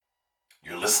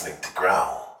listening to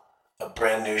Growl, a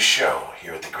brand new show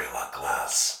here at the Greylock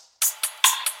Glass.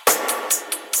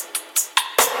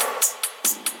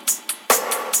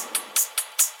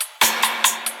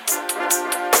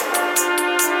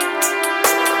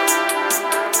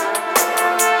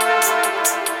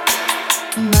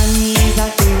 Money is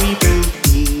a terrible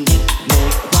thing.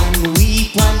 Make one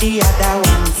weep while the other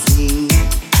one sing.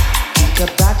 Pick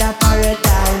a brother for a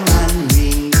diamond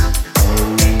ring.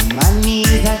 Oh, money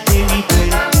is a terrible thing.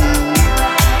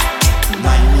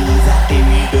 Money is a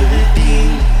terrible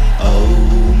thing.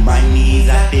 Oh, money is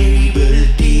a terrible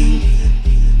thing.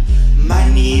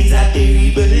 Money is a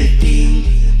terrible thing.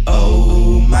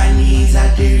 Oh, money is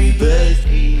a terrible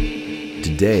thing.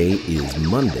 Today is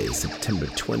Monday, September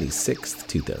 26th,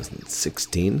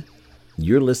 2016.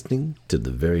 You're listening to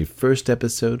the very first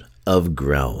episode of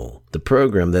Growl, the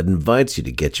program that invites you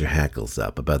to get your hackles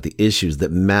up about the issues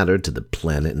that matter to the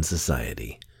planet and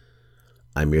society.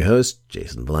 I'm your host,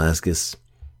 Jason Velasquez,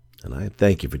 and I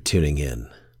thank you for tuning in.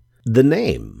 The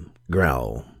name,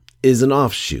 Growl, is an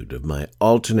offshoot of my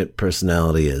alternate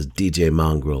personality as DJ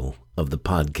Mongrel of the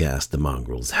podcast The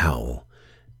Mongrels Howl,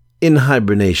 in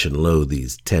hibernation lo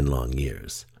these 10 long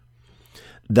years.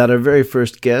 That our very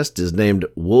first guest is named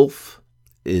Wolff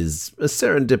is a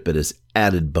serendipitous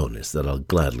added bonus that I'll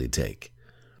gladly take.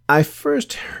 I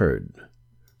first heard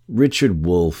Richard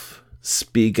Wolff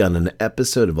speak on an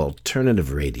episode of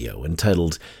alternative radio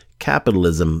entitled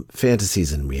Capitalism,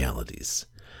 Fantasies and Realities.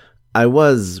 I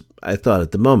thought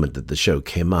at the moment that the show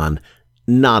came on,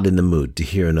 not in the mood to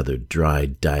hear another dry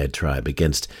diatribe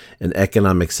against an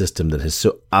economic system that has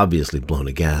so obviously blown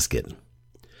a gasket.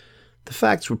 The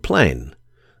facts were plain.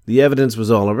 The evidence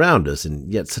was all around us,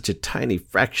 and yet such a tiny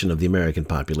fraction of the American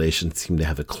population seemed to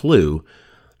have a clue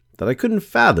that I couldn't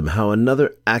fathom how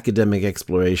another academic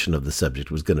exploration of the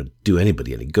subject was going to do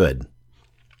anybody any good.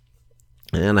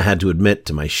 And I had to admit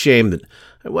to my shame that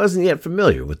I wasn't yet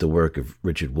familiar with the work of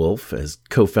Richard Wolff as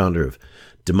co-founder of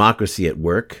Democracy at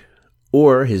Work,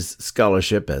 or his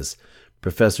scholarship as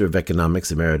Professor of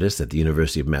Economics Emeritus at the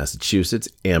University of Massachusetts,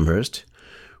 Amherst,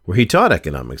 where he taught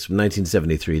economics from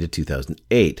 1973 to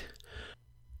 2008.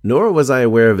 Nor was I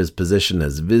aware of his position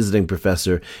as visiting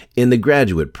professor in the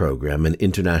graduate program in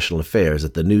international affairs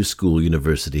at the New School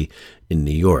University in New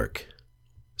York.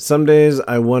 Some days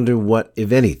I wonder what,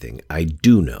 if anything, I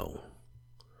do know.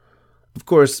 Of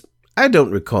course, I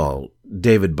don't recall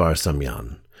David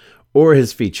Bar-Samyan or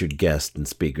his featured guests and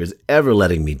speakers ever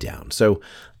letting me down, so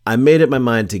I made up my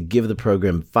mind to give the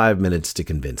program 5 minutes to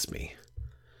convince me.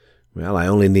 Well, I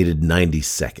only needed 90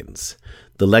 seconds.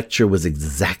 The lecture was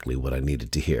exactly what I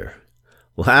needed to hear.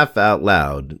 Laugh out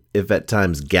loud, if at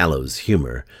times gallows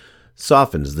humor,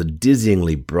 softens the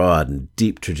dizzyingly broad and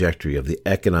deep trajectory of the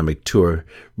economic tour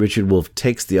Richard Wolff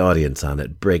takes the audience on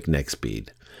at breakneck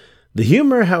speed. The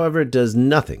humor, however, does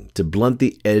nothing to blunt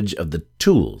the edge of the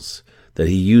tools that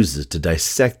he uses to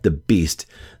dissect the beast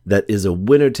that is a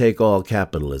winner-take-all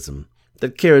capitalism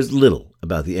that cares little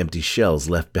about the empty shells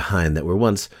left behind that were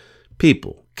once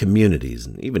people, communities,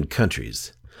 and even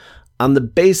countries. On the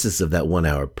basis of that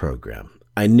 1-hour program,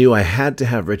 I knew I had to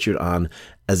have Richard on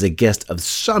as a guest of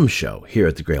some show here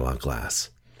at the Greylock Glass.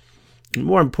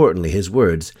 More importantly, his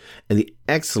words and the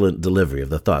excellent delivery of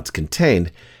the thoughts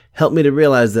contained helped me to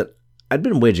realize that I'd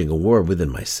been waging a war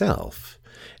within myself,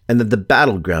 and that the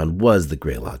battleground was the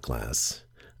Greylock Glass.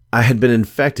 I had been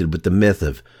infected with the myth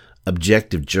of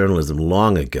objective journalism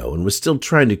long ago and was still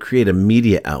trying to create a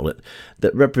media outlet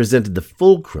that represented the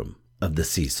fulcrum of the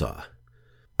seesaw.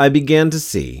 I began to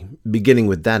see, beginning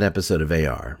with that episode of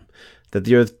AR, that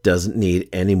the Earth doesn't need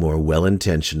any more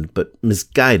well-intentioned but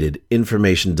misguided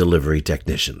information delivery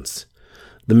technicians.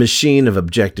 The machine of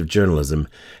objective journalism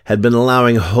had been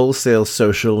allowing wholesale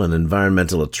social and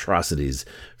environmental atrocities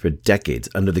for decades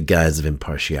under the guise of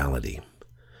impartiality.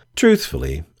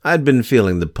 Truthfully, I'd been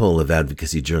feeling the pull of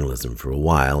advocacy journalism for a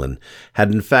while and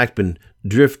had in fact been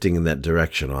drifting in that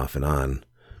direction off and on.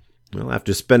 Well,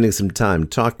 after spending some time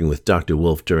talking with Dr.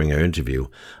 Wolff during our interview,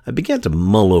 I began to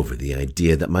mull over the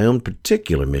idea that my own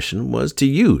particular mission was to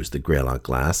use the Greylock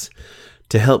Glass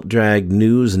to help drag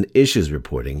news and issues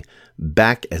reporting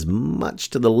back as much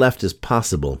to the left as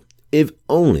possible, if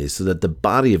only so that the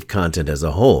body of content as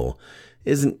a whole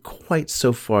isn't quite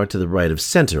so far to the right of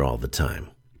center all the time.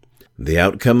 The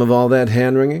outcome of all that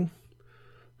hand-wringing?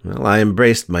 Well, I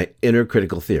embraced my inner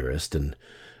critical theorist and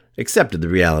accepted the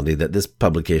reality that this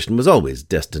publication was always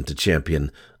destined to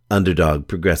champion underdog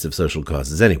progressive social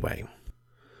causes anyway.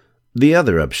 The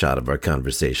other upshot of our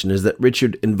conversation is that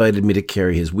Richard invited me to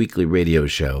carry his weekly radio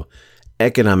show,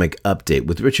 Economic Update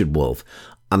with Richard Wolff,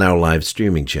 on our live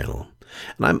streaming channel,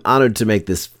 and I'm honored to make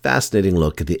this fascinating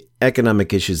look at the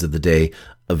economic issues of the day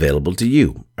available to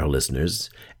you, our listeners,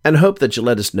 and hope that you'll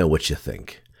let us know what you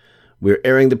think. We're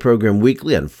airing the program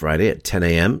weekly on Friday at 10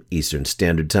 a.m. Eastern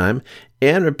Standard Time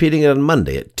and repeating it on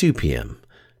Monday at 2 p.m.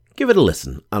 Give it a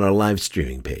listen on our live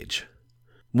streaming page.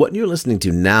 What you're listening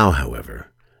to now, however,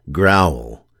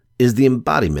 Growl, is the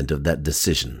embodiment of that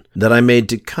decision that I made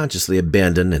to consciously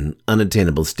abandon an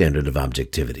unattainable standard of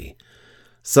objectivity.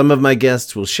 Some of my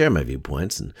guests will share my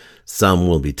viewpoints, and some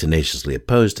will be tenaciously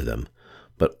opposed to them,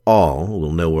 but all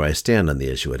will know where I stand on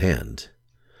the issue at hand.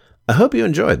 I hope you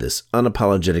enjoy this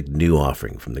unapologetic new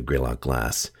offering from the Greylock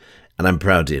Glass, and I'm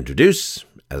proud to introduce,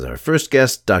 as our first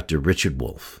guest, Dr. Richard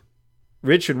Wolff.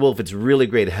 Richard Wolff, it's really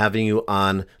great having you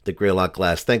on the Greylock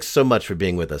Glass. Thanks so much for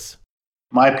being with us.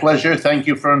 My pleasure. Thank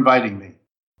you for inviting me.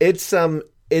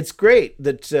 It's great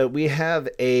that we have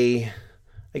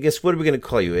I guess, what are we going to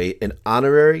call you? An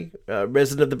honorary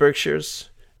resident of the Berkshires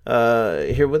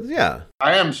here with, yeah.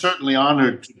 I am certainly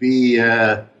honored to be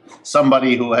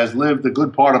somebody who has lived a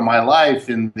good part of my life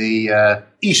in the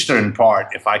eastern part,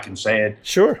 if I can say it.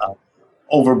 Sure.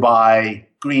 Over by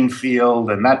Greenfield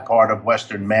and that part of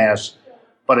Western Mass.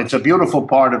 But it's a beautiful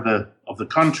part of the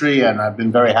country, and I've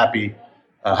been very happy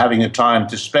having a time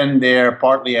to spend there,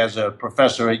 partly as a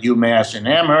professor at UMass in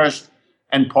Amherst,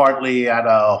 and partly at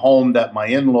a home that my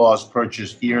in-laws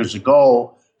purchased years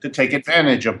ago to take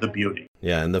advantage of the beauty.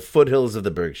 Yeah, in the foothills of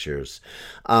the Berkshires.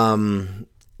 The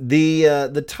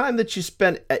time that you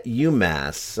spent at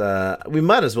UMass, we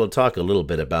might as well talk a little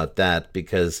bit about that,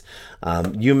 because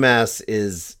UMass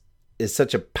is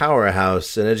such a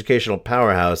powerhouse, an educational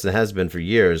powerhouse, and has been for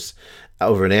years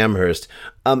over in Amherst.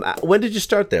 When did you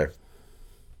start there?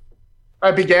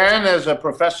 I began as a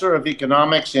professor of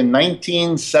economics in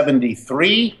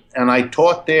 1973, and I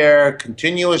taught there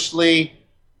continuously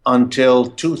until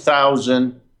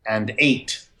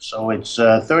 2008. So it's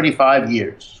 35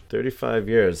 years. 35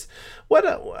 years.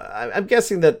 I'm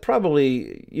guessing that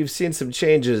probably you've seen some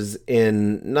changes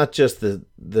in not just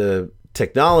the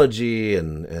technology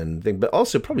and thing, but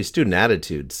also probably student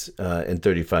attitudes in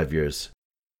 35 years.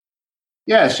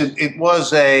 Yes, it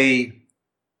was a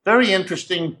very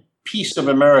interesting piece of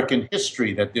American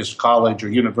history that this college or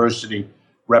university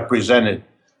represented.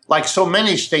 Like so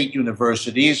many state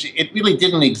universities, it really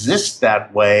didn't exist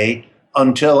that way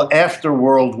until after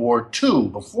World War II.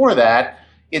 Before that,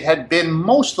 it had been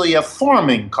mostly a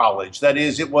farming college. That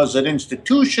is, it was an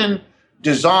institution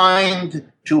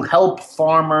designed to help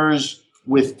farmers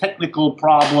with technical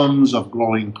problems of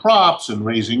growing crops and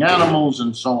raising animals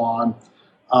and so on.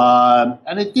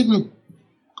 And it didn't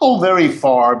go very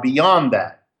far beyond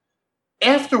that.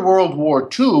 After World War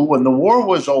II, when the war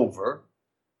was over,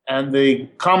 and the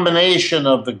combination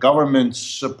of the government's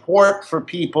support for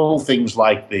people, things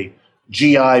like the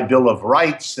GI Bill of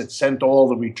Rights that sent all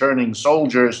the returning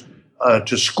soldiers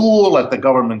to school at the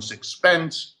government's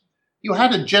expense, you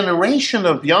had a generation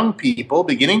of young people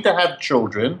beginning to have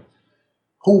children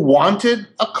who wanted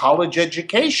a college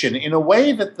education in a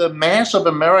way that the mass of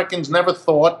Americans never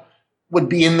thought would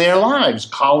be in their lives.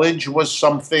 College was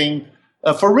something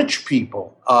for rich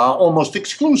people, almost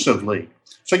exclusively.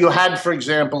 So you had, for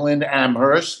example, in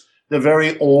Amherst, the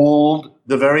very old,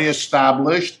 the very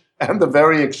established, and the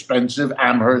very expensive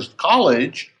Amherst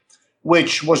College,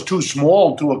 which was too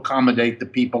small to accommodate the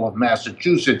people of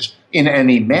Massachusetts in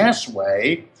any mass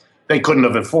way. They couldn't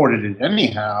have afforded it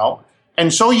anyhow.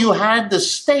 And so you had the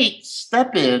state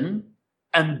step in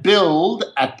and build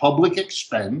at public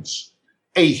expense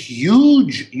a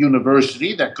huge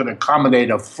university that could accommodate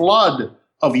a flood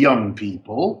of young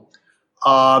people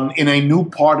in a new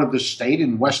part of the state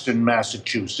in Western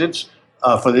Massachusetts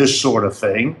for this sort of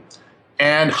thing,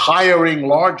 and hiring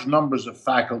large numbers of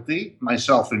faculty,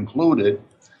 myself included,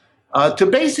 to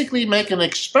basically make an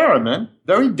experiment,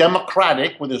 very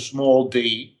democratic with a small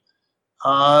d,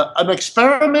 an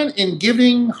experiment in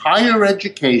giving higher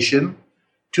education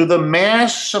to the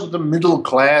mass of the middle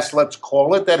class, let's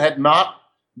call it, that had not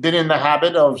been in the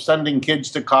habit of sending kids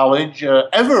to college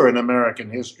ever in American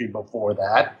history before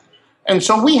that. And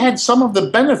so we had some of the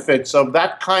benefits of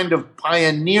that kind of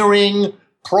pioneering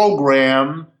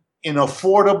program in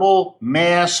affordable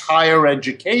mass higher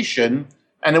education.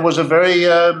 And it was a very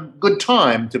good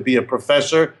time to be a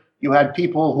professor. You had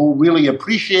people who really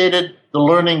appreciated the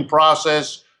learning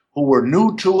process, who were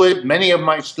new to it. Many of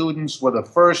my students were the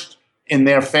first in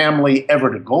their family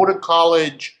ever to go to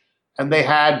college. And they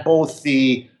had both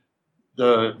the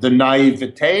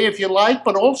naivete, if you like,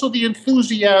 but also the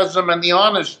enthusiasm and the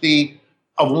honesty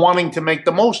of wanting to make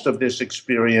the most of this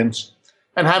experience.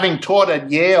 And having taught at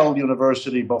Yale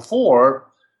University before,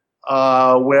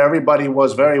 where everybody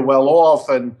was very well off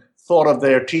and thought of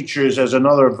their teachers as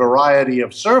another variety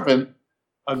of servant,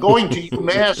 going to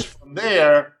UMass from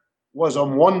there was a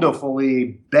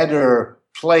wonderfully better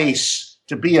place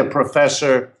to be a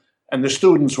professor, and the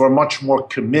students were much more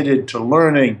committed to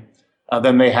learning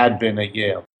than they had been at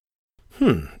Yale.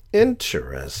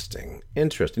 Interesting.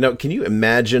 Now, can you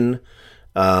imagine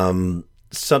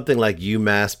something like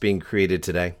UMass being created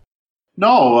today?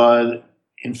 No.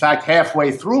 In fact,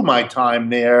 halfway through my time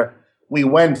there, we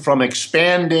went from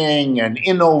expanding and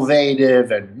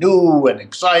innovative and new and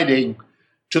exciting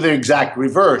to the exact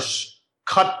reverse,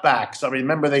 cutbacks. I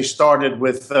remember they started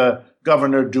with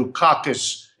Governor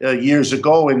Dukakis years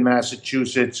ago in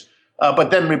Massachusetts,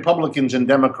 but then Republicans and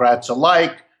Democrats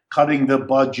alike cutting the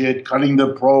budget, cutting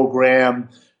the program,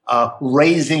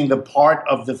 raising the part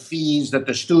of the fees that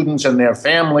the students and their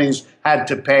families had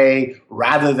to pay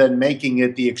rather than making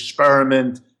it the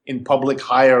experiment in public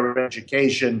higher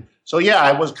education. So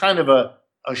yeah, it was kind of a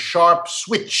sharp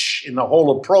switch in the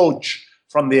whole approach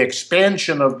from the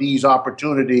expansion of these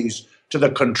opportunities to the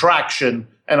contraction.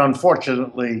 And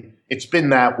unfortunately, it's been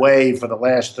that way for the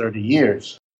last 30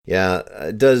 years. Yeah,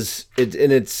 it does. And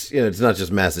it's, it's not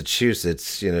just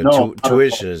Massachusetts,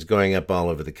 tuition is going up all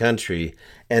over the country,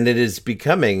 and it is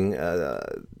becoming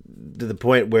to the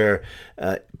point where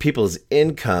people's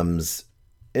incomes,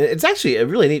 it's actually a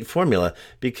really neat formula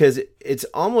because it's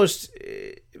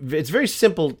very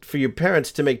simple for your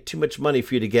parents to make too much money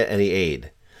for you to get any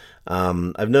aid.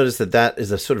 I've noticed that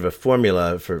is a sort of a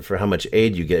formula for how much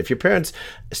aid you get. If your parents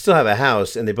still have a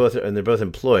house and they're both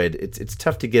employed, it's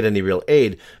tough to get any real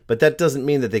aid, but that doesn't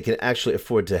mean that they can actually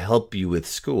afford to help you with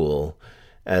school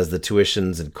as the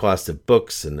tuitions and cost of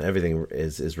books and everything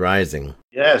is rising.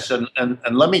 Yes, and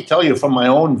let me tell you from my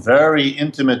own very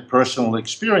intimate personal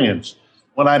experience,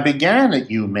 when I began at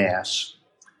UMass,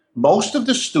 most of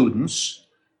the students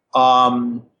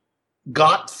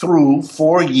got through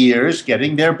 4 years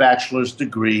getting their bachelor's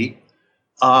degree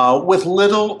with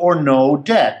little or no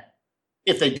debt.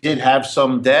 If they did have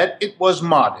some debt, it was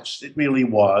modest. It really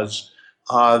was.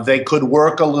 They could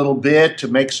work a little bit to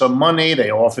make some money.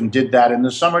 They often did that in the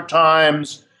summer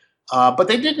times. But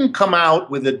they didn't come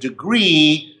out with a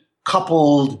degree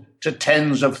coupled to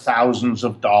tens of thousands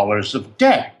of dollars of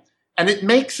debt. And it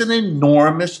makes an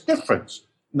enormous difference.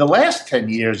 In the last 10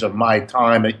 years of my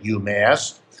time at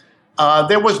UMass,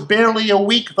 there was barely a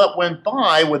week that went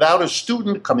by without a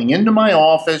student coming into my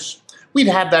office. We'd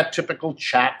have that typical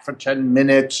chat for 10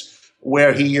 minutes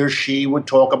where he or she would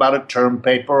talk about a term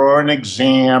paper or an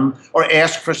exam or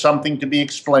ask for something to be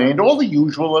explained, all the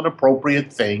usual and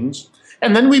appropriate things.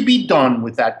 And then we'd be done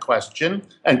with that question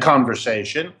and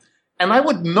conversation. And I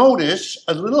would notice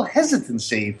a little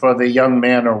hesitancy for the young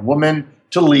man or woman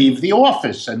to leave the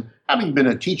office. And having been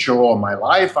a teacher all my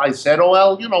life, I said, oh,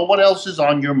 well, what else is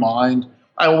on your mind?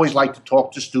 I always like to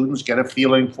talk to students, get a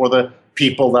feeling for the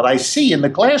people that I see in the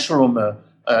classroom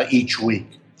each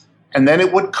week. And then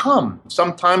it would come,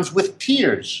 sometimes with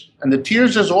tears. And the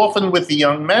tears as often with the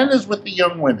young men as with the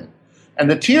young women. And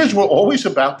the tears were always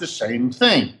about the same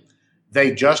thing.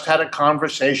 They just had a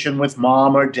conversation with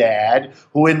mom or dad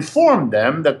who informed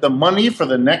them that the money for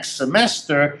the next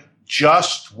semester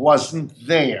just wasn't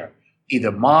there.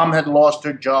 Either mom had lost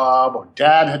her job or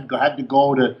dad had to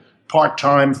go to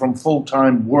part-time from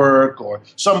full-time work, or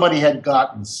somebody had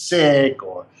gotten sick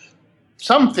or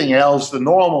something else, the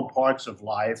normal parts of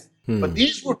life. But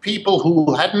these were people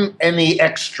who hadn't any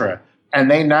extra, and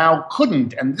they now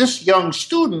couldn't. And this young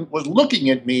student was looking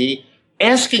at me,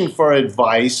 asking for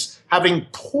advice, having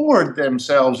poured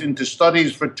themselves into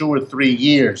studies for 2 or 3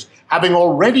 years, having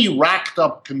already racked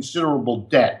up considerable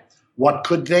debt. What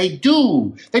could they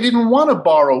do? They didn't want to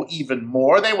borrow even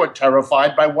more. They were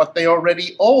terrified by what they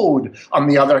already owed. On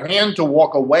the other hand, to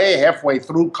walk away halfway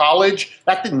through college,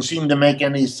 that didn't seem to make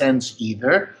any sense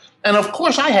either. And of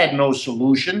course, I had no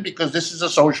solution because this is a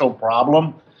social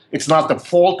problem. It's not the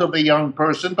fault of the young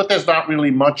person, but there's not really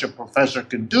much a professor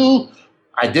can do.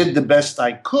 I did the best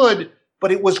I could,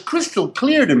 but it was crystal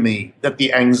clear to me that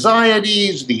the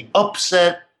anxieties, the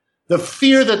upset, the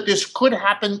fear that this could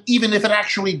happen even if it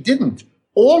actually didn't,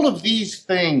 all of these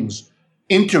things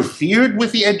interfered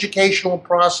with the educational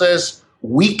process,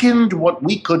 weakened what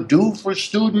we could do for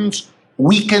students,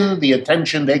 weakened the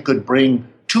attention they could bring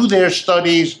to their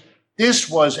studies. This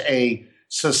was a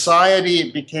society,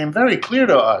 it became very clear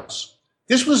to us,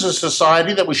 this was a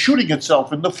society that was shooting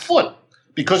itself in the foot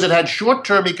because it had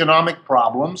short-term economic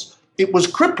problems. It was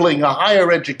crippling a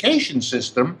higher education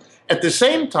system at the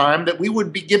same time that we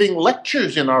would be giving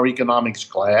lectures in our economics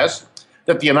class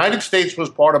that the United States was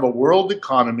part of a world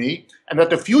economy and that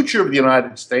the future of the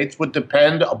United States would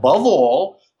depend, above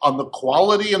all, on the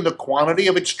quality and the quantity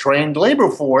of its trained labor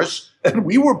force. And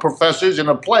we were professors in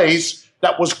a place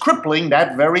that was crippling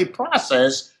that very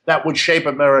process that would shape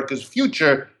America's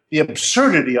future. The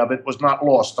absurdity of it was not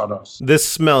lost on us. This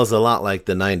smells a lot like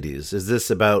the 90s. Is this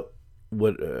about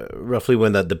what roughly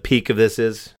when the peak of this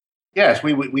is? Yes,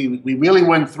 we really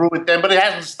went through it then, but it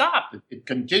hasn't stopped. It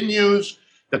continues.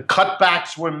 The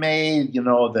cutbacks were made,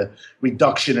 the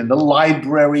reduction in the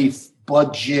library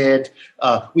budget.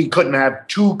 We couldn't have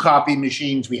 2 copy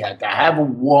machines. We had to have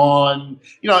 1.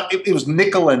 It was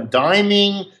nickel and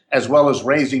diming, as well as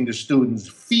raising the students'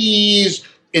 fees.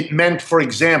 It meant, for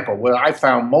example, what I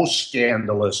found most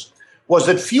scandalous was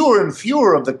that fewer and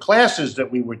fewer of the classes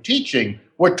that we were teaching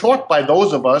were taught by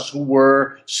those of us who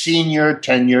were senior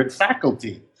tenured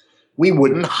faculty. We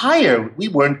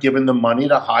weren't given the money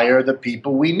to hire the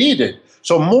people we needed.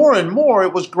 So more and more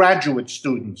it was graduate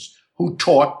students who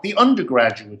taught the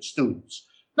undergraduate students.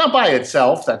 Now, by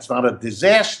itself, that's not a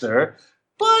disaster,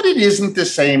 but it isn't the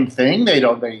same thing.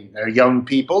 They're young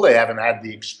people. They haven't had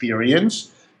the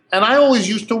experience. And I always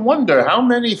used to wonder how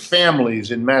many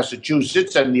families in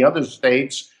Massachusetts and the other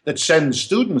states that send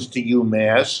students to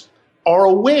UMass are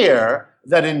aware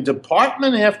that in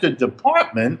department after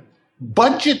department,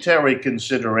 budgetary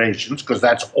considerations, because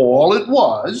that's all it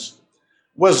was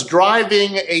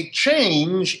driving a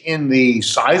change in the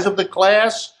size of the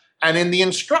class and in the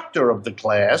instructor of the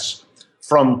class,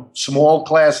 from small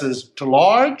classes to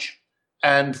large,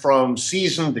 and from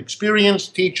seasoned,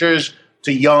 experienced teachers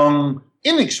to young,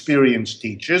 inexperienced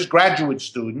teachers, graduate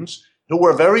students, who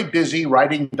were very busy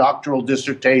writing doctoral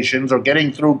dissertations or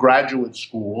getting through graduate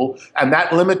school, and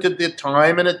that limited the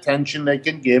time and attention they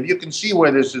can give. You can see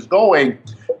where this is going.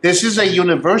 This is a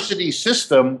university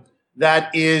system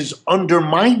that is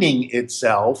undermining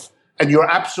itself, and you're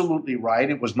absolutely right.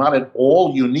 It was not at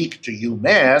all unique to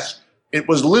UMass. It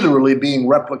was literally being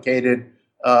replicated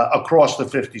across the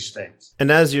 50 states.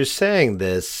 And as you're saying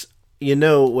this,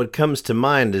 what comes to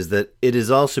mind is that it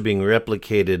is also being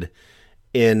replicated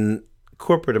in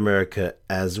corporate America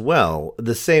as well.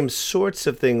 The same sorts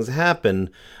of things happen.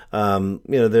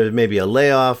 There may be a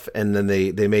layoff, and then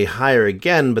they may hire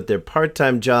again, but they're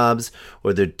part-time jobs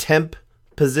or they're temp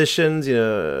positions.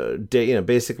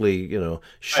 Basically,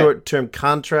 short-term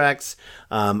contracts.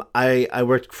 I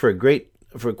worked for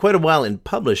quite a while in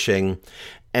publishing.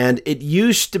 And it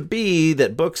used to be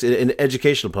that books in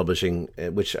educational publishing,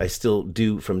 which I still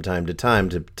do from time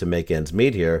to make ends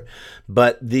meet here.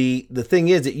 But the thing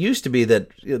is, it used to be that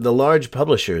the large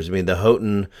publishers, the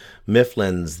Houghton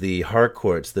Mifflins, the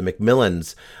Harcourts, the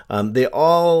Macmillans, they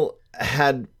all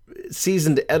had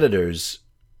seasoned editors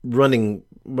running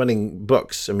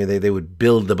books. They would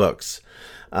build the books.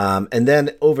 And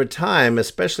then over time,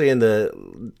 especially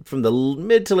from the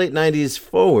mid to late 90s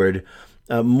forward,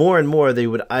 more and more they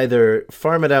would either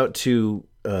farm it out to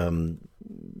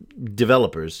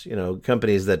developers,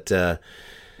 companies that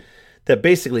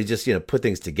basically just put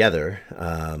things together,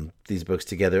 these books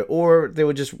together, or they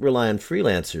would just rely on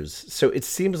freelancers. So it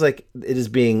seems like it is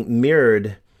being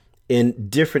mirrored in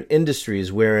different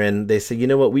industries, wherein they say,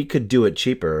 we could do it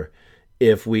cheaper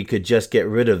if we could just get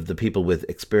rid of the people with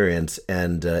experience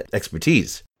and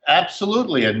expertise.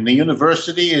 Absolutely, and the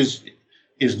university is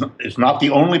not the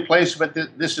only place where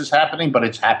this is happening, but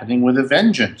it's happening with a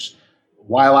vengeance.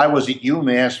 While I was at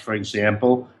UMass, for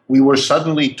example, we were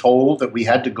suddenly told that we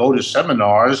had to go to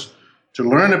seminars to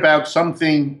learn about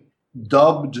something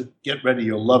dubbed, get ready,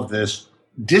 you'll love this,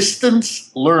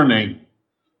 distance learning.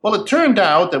 Well, it turned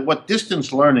out that what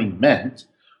distance learning meant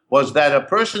was that a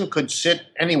person could sit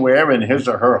anywhere in his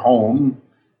or her home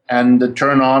and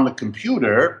turn on the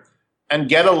computer and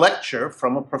get a lecture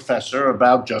from a professor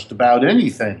about just about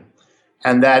anything.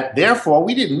 And that, therefore,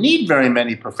 we didn't need very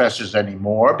many professors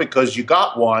anymore, because you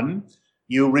got one,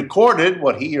 you recorded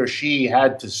what he or she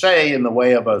had to say in the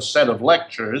way of a set of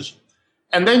lectures,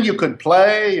 and then you could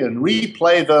play and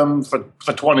replay them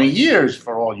for 20 years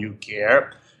for all you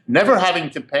care, never having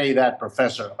to pay that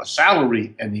professor a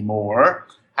salary anymore,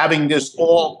 having this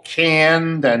all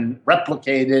canned and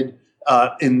replicated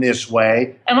in this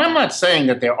way. And I'm not saying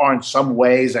that there aren't some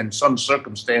ways and some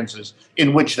circumstances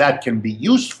in which that can be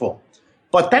useful,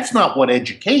 but that's not what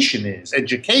education is.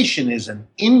 Education is an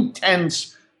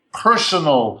intense,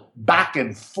 personal back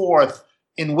and forth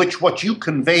in which what you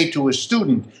convey to a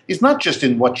student is not just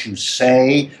in what you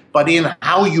say, but in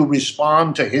how you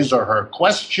respond to his or her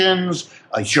questions.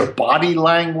 It's your body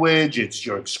language, it's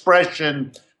your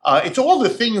expression. It's all the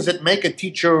things that make a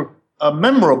teacher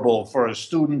memorable for a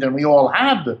student, and we all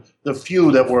had the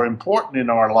few that were important in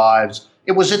our lives.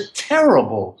 It was a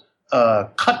terrible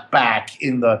cutback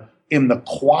in the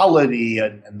quality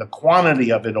and the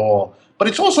quantity of it all. But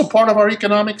it's also part of our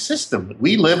economic system.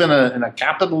 We live in a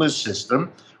capitalist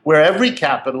system where every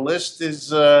capitalist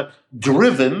is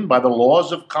driven by the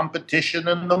laws of competition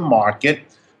in the market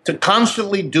to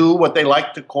constantly do what they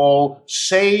like to call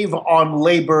save on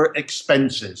labor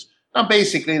expenses. Now,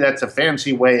 basically, that's a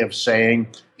fancy way of saying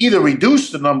either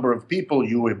reduce the number of people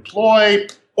you employ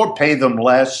or pay them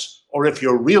less, or if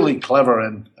you're really clever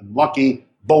and lucky,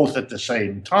 both at the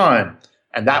same time.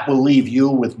 And that will leave you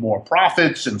with more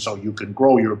profits, and so you can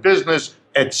grow your business,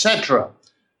 etc.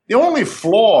 The only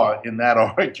flaw in that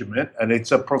argument, and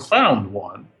it's a profound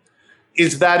one,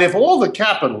 is that if all the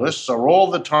capitalists are all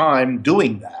the time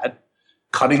doing that,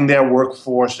 cutting their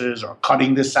workforces or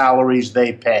cutting the salaries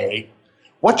they pay,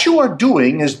 what you are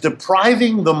doing is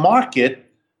depriving the market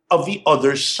of the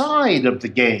other side of the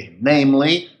game,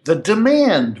 namely the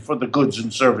demand for the goods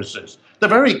and services. The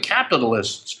very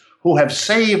capitalists who have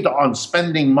saved on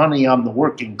spending money on the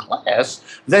working class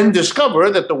then discover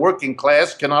that the working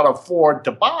class cannot afford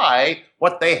to buy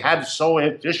what they have so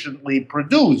efficiently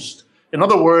produced. In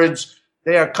other words,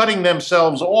 they are cutting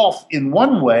themselves off in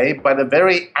one way by the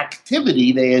very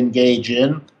activity they engage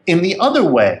in the other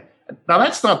way. Now,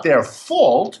 that's not their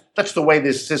fault. That's the way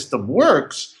this system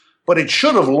works. But it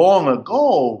should have long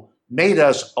ago made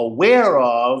us aware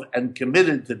of and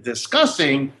committed to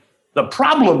discussing the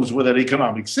problems with an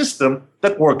economic system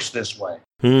that works this way.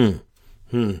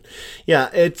 Yeah,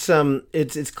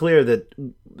 it's clear that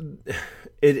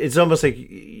it's almost like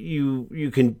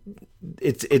you can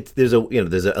there's a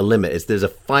limit. There's a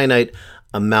finite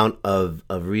amount of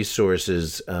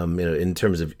resources in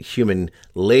terms of human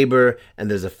labor, and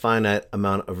there's a finite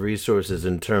amount of resources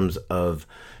in terms of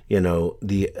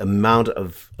the amount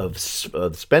of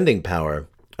spending power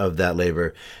of that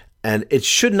labor, and it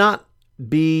should not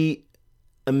be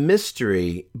a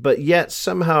mystery, but yet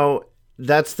somehow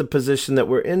that's the position that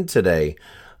we're in today.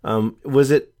 Was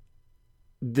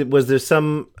there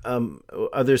some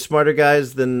are there smarter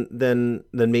guys than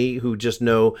me who just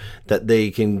know that they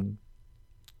can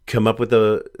come up with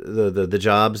the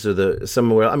jobs or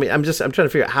somewhere? I mean, I'm trying to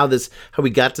figure out how we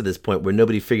got to this point where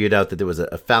nobody figured out that there was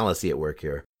a fallacy at work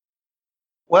here.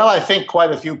 Well, I think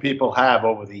quite a few people have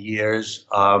over the years.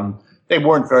 They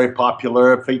weren't very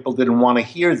popular. People didn't want to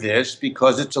hear this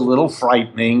because it's a little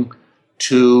frightening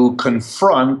to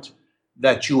confront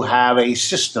that you have a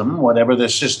system, whatever the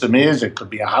system is. It could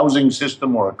be a housing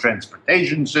system or a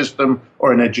transportation system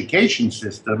or an education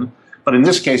system. But in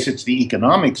this case, it's the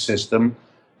economic system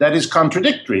that is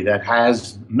contradictory, that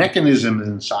has mechanisms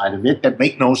inside of it that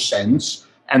make no sense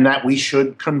and that we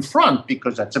should confront,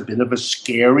 because that's a bit of a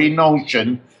scary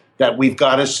notion that we've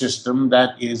got a system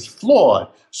that is flawed.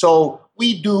 So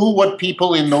we do what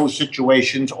people in those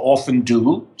situations often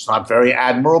do. It's not very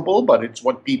admirable, but it's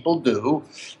what people do.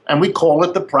 And we call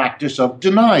it the practice of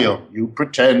denial. You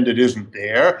pretend it isn't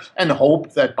there and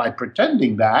hope that by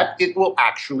pretending that, it will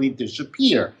actually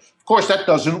disappear. Of course, that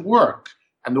doesn't work.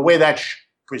 And the way that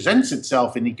presents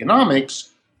itself in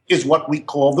economics is what we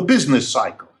call the business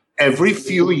cycle. Every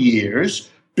few years,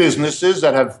 businesses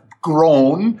that have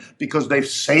grown because they've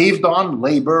saved on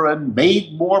labor and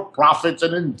made more profits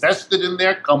and invested in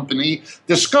their company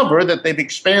discover that they've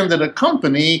expanded a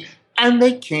company and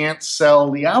they can't sell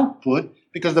the output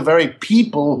because the very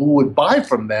people who would buy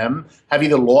from them have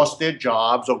either lost their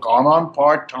jobs or gone on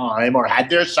part-time or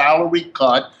had their salary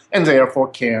cut and therefore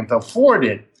can't afford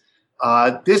it.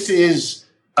 This is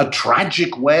a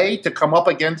tragic way to come up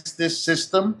against this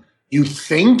system. You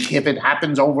think if it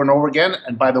happens over and over again,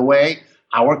 and by the way,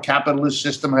 our capitalist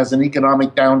system has an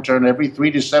economic downturn every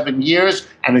 3 to 7 years,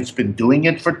 and it's been doing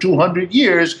it for 200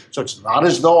 years. So it's not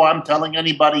as though I'm telling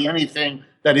anybody anything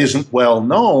that isn't well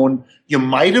known. You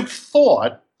might have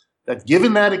thought that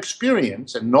given that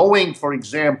experience and knowing, for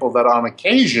example, that on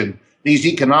occasion these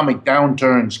economic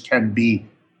downturns can be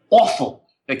awful.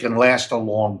 They can last a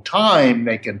long time.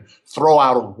 They can throw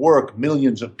out of work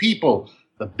millions of people.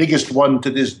 The biggest one to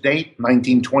this date,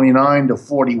 1929 to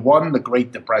 41, the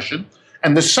Great Depression.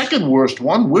 And the second worst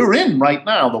one we're in right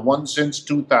now, the one since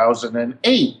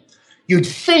 2008. You'd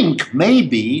think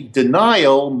maybe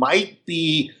denial might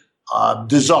be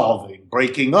dissolving,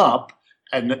 breaking up,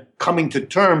 and coming to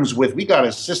terms with we got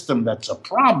a system that's a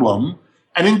problem.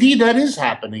 And indeed, that is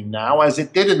happening now, as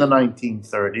it did in the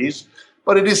 1930s.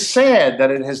 But it is sad that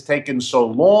it has taken so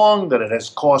long, that it has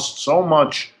cost so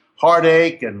much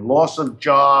heartache and loss of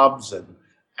jobs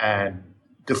and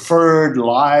deferred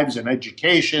lives and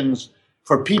educations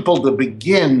for people to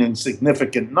begin in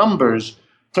significant numbers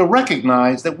to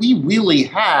recognize that we really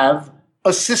have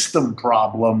a system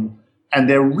problem, and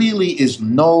there really is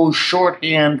no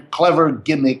shorthand, clever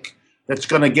gimmick that's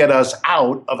going to get us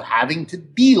out of having to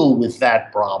deal with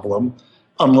that problem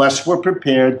unless we're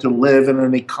prepared to live in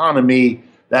an economy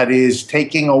that is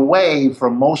taking away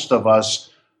from most of us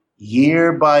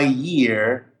year by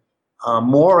year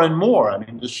more and more. I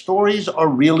mean, the stories are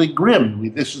really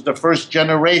grim. This is the first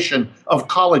generation of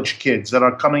college kids that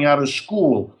are coming out of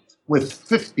school with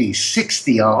 $50,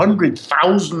 $60,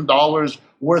 $100,000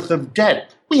 worth of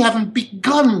debt. We haven't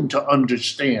begun to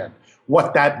understand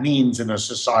what that means in a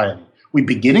society. We're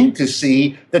beginning to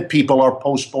see that people are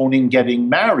postponing getting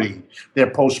married. They're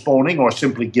postponing or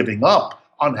simply giving up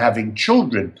on having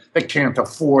children. They can't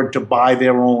afford to buy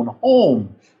their own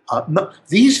home.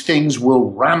 These things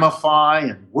will ramify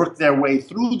and work their way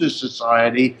through the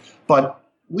society, but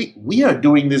we are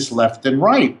doing this left and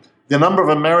right. The number of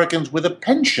Americans with a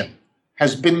pension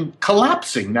has been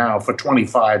collapsing now for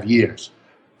 25 years.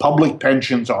 Public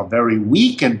pensions are very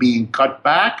weak and being cut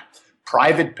back.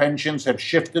 Private pensions have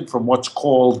shifted from what's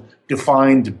called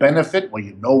defined benefit, where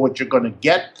you know what you're going to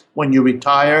get when you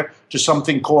retire, to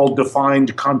something called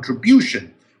defined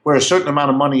contribution, where a certain amount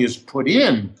of money is put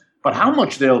in. But how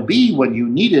much there'll be when you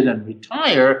need it and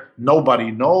retire,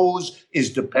 nobody knows,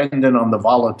 is dependent on the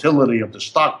volatility of the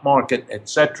stock market,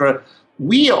 etc.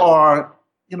 We are,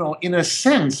 in a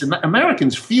sense, and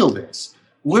Americans feel this,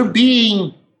 we're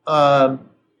being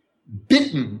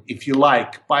bitten, if you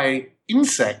like, by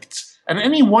insects. And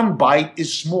any one bite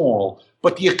is small,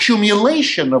 but the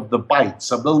accumulation of the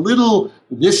bites, of the little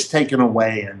this taken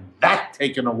away and that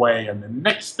taken away and the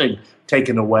next thing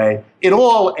taken away, it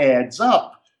all adds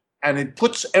up. And it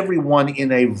puts everyone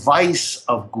in a vice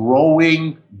of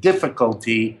growing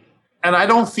difficulty. And I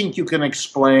don't think you can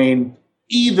explain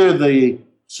either the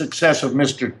success of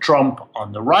Mr. Trump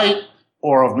on the right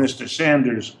or of Mr.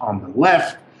 Sanders on the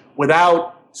left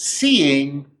without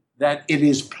seeing that it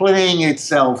is playing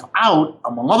itself out,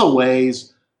 among other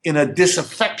ways, in a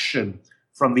disaffection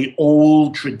from the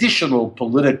old traditional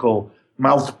political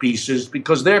mouthpieces,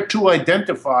 because they're too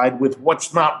identified with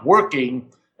what's not working,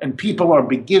 and people are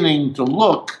beginning to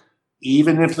look,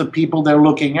 even if the people they're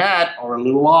looking at are a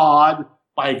little odd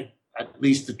by at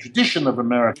least the tradition of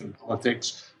American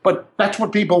politics, but that's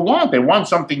what people want. They want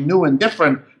something new and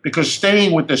different, because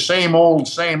staying with the same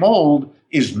old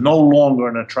is no longer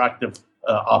an attractive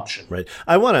option. Right.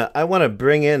 I want to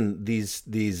bring in these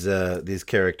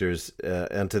characters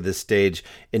onto this stage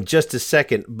in just a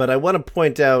second, but I want to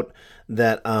point out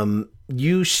that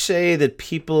you say that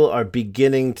people are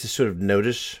beginning to sort of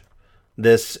notice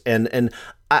this, and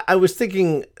I was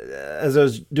thinking as I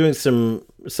was doing some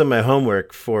of my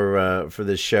homework for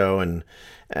this show, and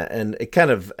it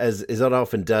kind of, as it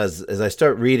often does, as I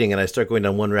start reading and I start going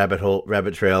down one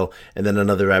rabbit trail and then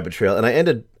another rabbit trail, and I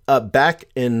ended up back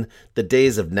in the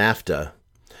days of NAFTA.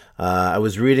 I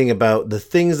was reading about the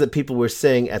things that people were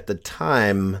saying at the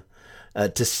time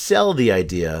to sell the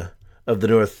idea of the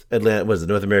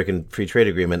North American Free Trade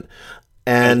Agreement,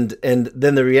 and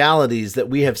then the realities that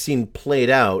we have seen played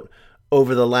out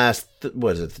over the last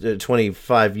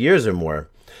 25 years or more.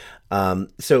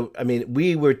 So, I mean,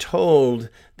 we were told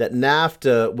that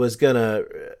NAFTA was going to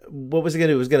do?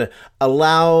 It was going to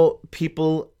allow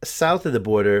people south of the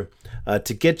border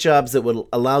to get jobs that would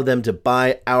allow them to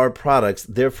buy our products.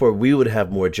 Therefore, we would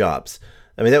have more jobs.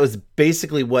 I mean, that was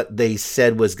basically what they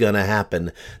said was going to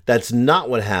happen. That's not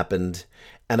what happened.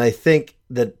 And I think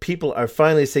that people are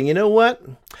finally saying, you know what?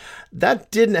 That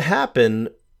didn't happen.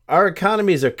 Our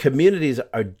economies, our communities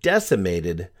are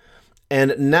decimated.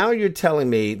 And now you're telling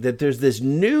me that there's this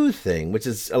new thing, which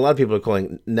is a lot of people are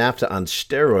calling NAFTA on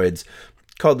steroids,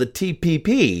 called the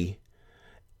TPP.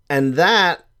 And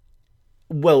that,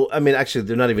 well, I mean, actually,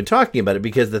 they're not even talking about it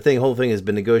because the whole thing has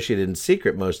been negotiated in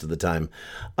secret most of the time.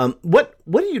 What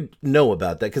do you know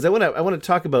about that? Because I want to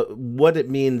talk about what it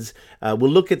means.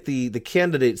 We'll look at the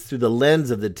candidates through the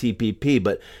lens of the TPP,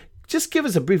 but just give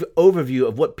us a brief overview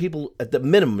of what people at the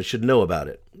minimum should know about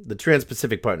it, the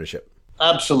Trans-Pacific Partnership.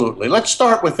 Absolutely. Let's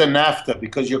start with the NAFTA,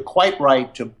 because you're quite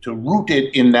right to root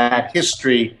it in that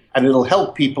history, and it'll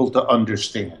help people to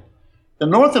understand. The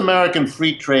North American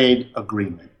Free Trade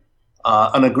Agreement,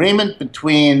 an agreement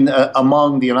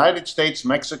among the United States,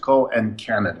 Mexico, and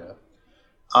Canada,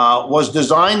 was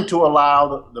designed to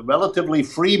allow the relatively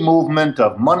free movement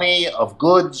of money, of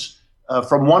goods,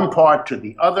 from one part to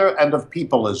the other, and of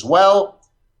people as well.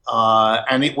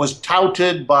 And it was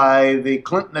touted by the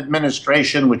Clinton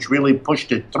administration, which really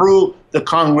pushed it through the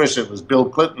Congress. It was Bill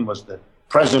Clinton was the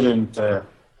president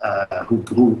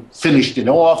who finished it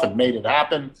off and made it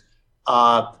happen.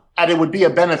 And it would be a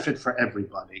benefit for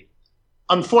everybody.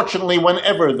 Unfortunately,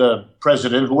 whenever the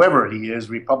president, whoever he is,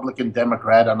 Republican,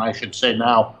 Democrat, and I should say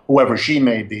now whoever she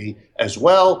may be as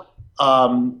well,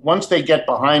 once they get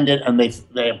behind it and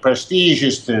their prestige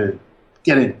is to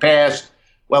get it passed,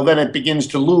 well, then it begins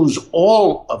to lose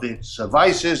all of its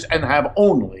vices and have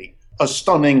only a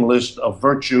stunning list of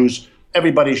virtues.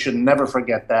 Everybody should never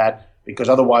forget that, because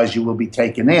otherwise you will be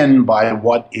taken in by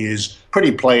what is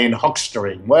pretty plain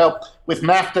huckstering. Well, with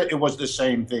NAFTA, it was the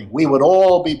same thing. We would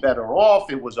all be better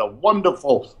off. It was a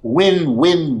wonderful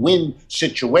win-win-win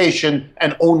situation,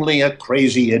 and only a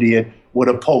crazy idiot would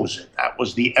oppose it. That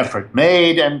was the effort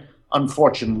made, and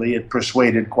unfortunately, it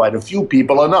persuaded quite a few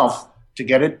people enough to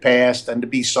get it passed and to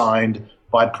be signed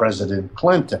by President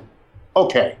Clinton.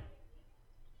 Okay,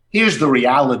 here's the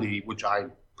reality, which I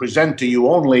present to you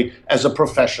only as a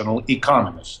professional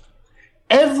economist.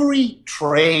 Every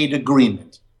trade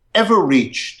agreement ever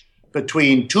reached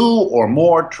between two or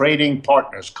more trading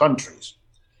partners, countries,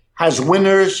 has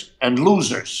winners and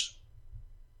losers.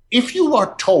 If you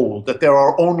are told that there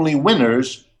are only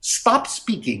winners, stop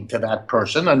speaking to that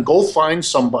person and go find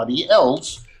somebody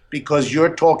else, because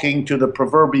you're talking to the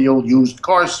proverbial used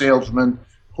car salesman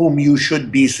whom you should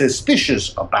be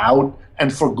suspicious about,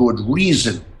 and for good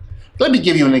reason. Let me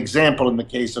give you an example in the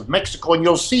case of Mexico, and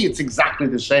you'll see it's exactly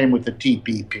the same with the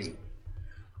TPP.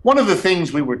 One of the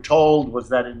things we were told was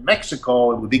that in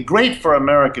Mexico, it would be great for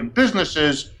American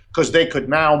businesses because they could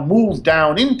now move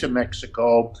down into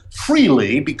Mexico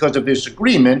freely because of this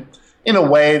agreement in a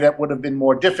way that would have been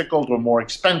more difficult or more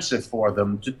expensive for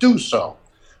them to do so.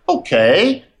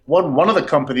 Okay, one of the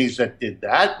companies that did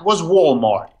that was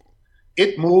Walmart.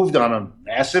 It moved on a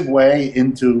massive way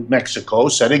into Mexico,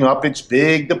 setting up its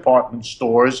big department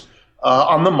stores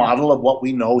on the model of what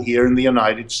we know here in the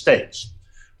United States.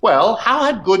 Well, how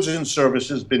had goods and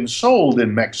services been sold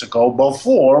in Mexico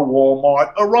before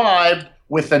Walmart arrived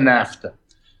with the NAFTA?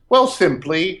 Well,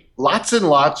 simply, lots and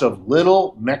lots of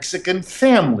little Mexican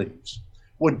families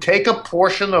would take a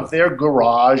portion of their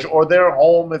garage or their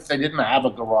home if they didn't have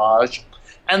a garage,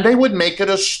 and they would make it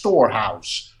a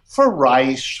storehouse for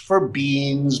rice, for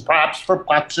beans, perhaps for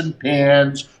pots and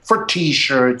pans, for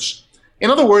T-shirts.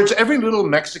 In other words, every little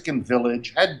Mexican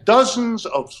village had dozens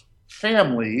of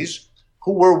families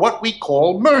who were what we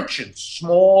call merchants,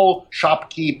 small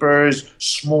shopkeepers,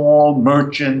 small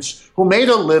merchants, who made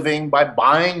a living by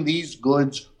buying these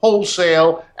goods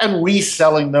wholesale and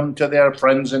reselling them to their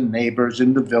friends and neighbors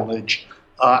in the village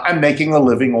and making a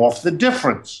living off the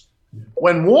difference.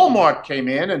 When Walmart came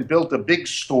in and built a big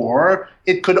store,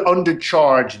 it could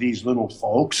undercharge these little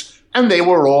folks, and they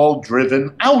were all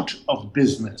driven out of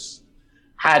business.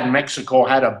 Had Mexico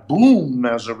had a boom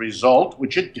as a result,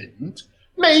 which it didn't,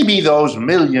 maybe those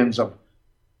millions of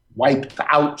wiped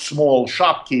out small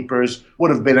shopkeepers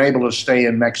would have been able to stay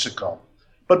in Mexico.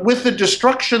 But with the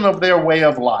destruction of their way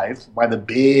of life by the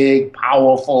big,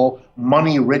 powerful,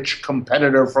 money-rich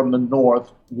competitor from the north,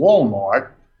 Walmart,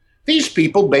 these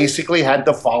people basically had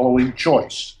the following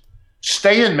choice.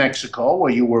 Stay in Mexico,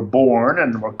 where you were born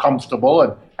and were comfortable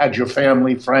and had your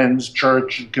family, friends,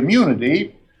 church, and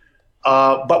community,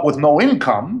 but with no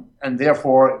income, and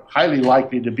therefore highly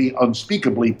likely to be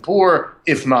unspeakably poor,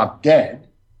 if not dead.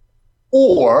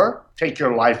 Or take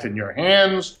your life in your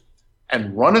hands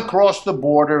and run across the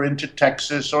border into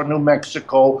Texas or New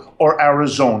Mexico or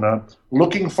Arizona,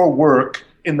 looking for work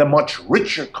in the much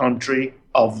richer country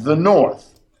of the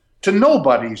north. To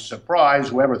nobody's surprise,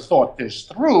 whoever thought this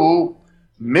through,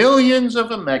 millions of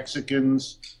the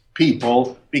Mexicans,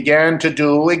 people, began to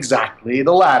do exactly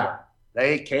the latter.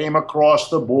 They came across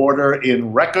the border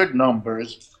in record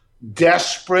numbers,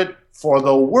 desperate for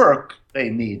the work they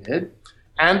needed,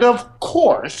 and of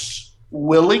course,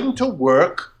 willing to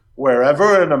work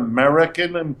wherever an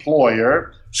American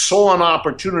employer saw an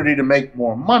opportunity to make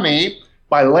more money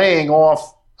by laying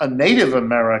off a Native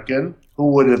American who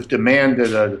would have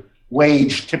demanded a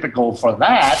wage typical for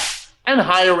that, and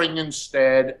hiring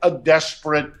instead a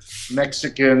desperate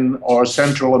Mexican or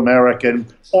Central American,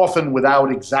 often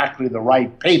without exactly the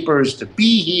right papers to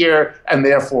be here and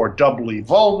therefore doubly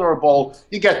vulnerable.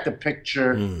 You get the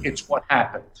picture. It's what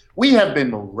happened. We have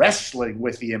been wrestling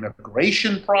with the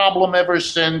immigration problem ever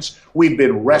since. We've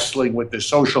been wrestling with the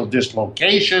social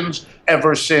dislocations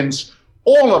ever since.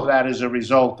 All of that is a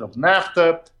result of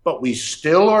NAFTA, but we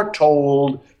still are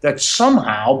told that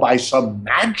somehow, by some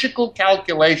magical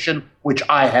calculation, which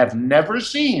I have never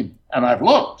seen, and I've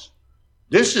looked,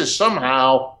 this is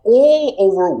somehow all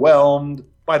overwhelmed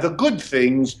by the good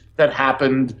things that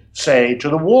happened, say, to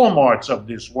the Walmarts of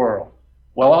this world.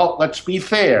 Well, let's be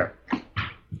fair.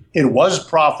 It was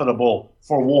profitable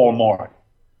for Walmart.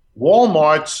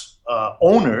 Walmart's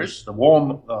owners, the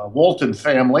Walton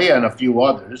family and a few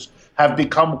others, have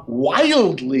become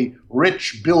wildly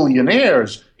rich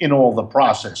billionaires in all the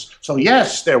process. So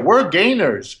yes, there were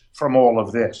gainers from all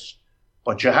of this,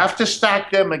 but you have to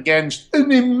stack them against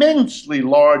an immensely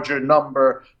larger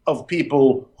number of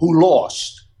people who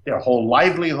lost their whole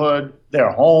livelihood,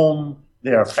 their home,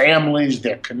 their families,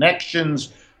 their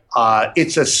connections.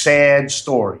 It's a sad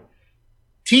story.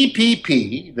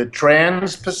 TPP, the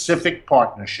Trans-Pacific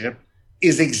Partnership,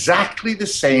 is exactly the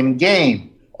same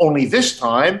game, only this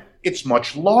time it's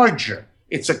much larger.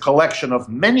 It's a collection of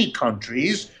many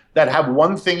countries that have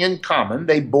one thing in common.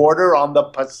 They border on the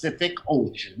Pacific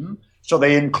Ocean, so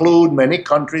they include many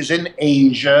countries in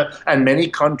Asia and many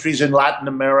countries in Latin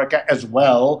America, as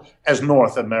well as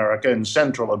North America and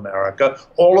Central America,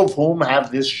 all of whom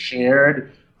have this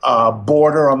shared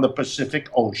border on the Pacific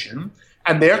Ocean,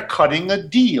 and they're cutting a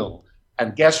deal.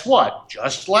 And guess what?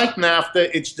 Just like NAFTA,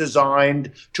 it's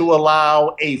designed to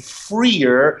allow a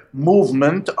freer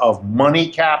movement of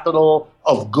money capital,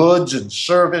 of goods and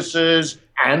services,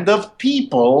 and of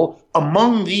people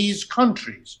among these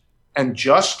countries. And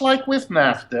just like with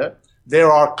NAFTA,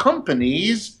 there are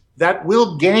companies that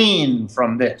will gain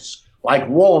from this, like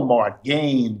Walmart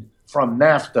gained from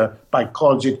NAFTA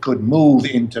because it could move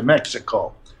into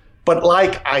Mexico. But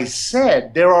like I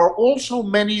said, there are also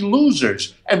many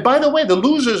losers. And by the way, the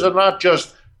losers are not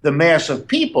just the mass of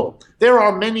people. There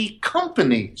are many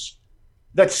companies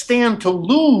that stand to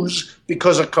lose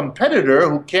because a competitor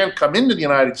who can't come into the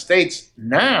United States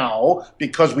now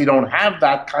because we don't have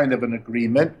that kind of an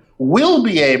agreement will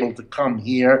be able to come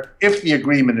here if the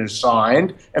agreement is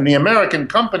signed. And the American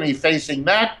company facing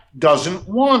that doesn't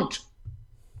want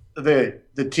the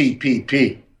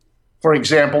TPP. For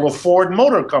example, the Ford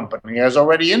Motor Company has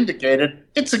already indicated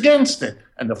it's against it.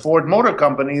 And the Ford Motor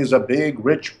Company is a big,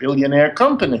 rich, billionaire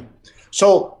company.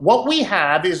 So what we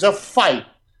have is a fight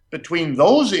between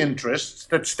those interests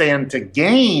that stand to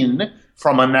gain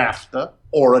from a NAFTA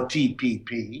or a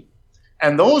TPP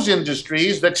and those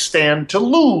industries that stand to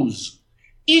lose.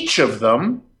 Each of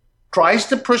them tries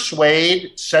to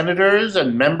persuade senators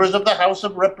and members of the House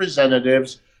of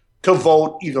Representatives to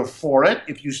vote either for it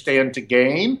if you stand to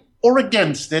gain or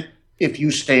against it if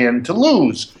you stand to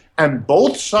lose. And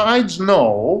both sides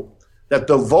know that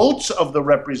the votes of the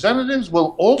representatives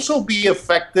will also be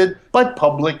affected by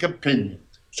public opinion.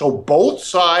 So both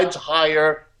sides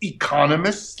hire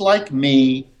economists like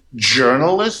me,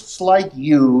 journalists like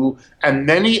you, and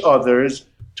many others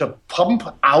to pump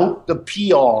out the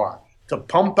PR, to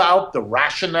pump out the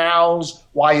rationales,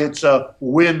 why it's a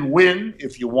win-win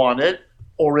if you want it,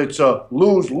 or it's a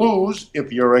lose-lose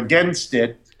if you're against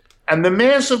it. And the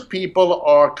mass of people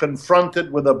are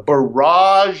confronted with a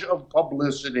barrage of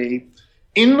publicity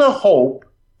in the hope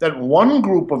that one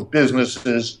group of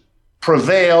businesses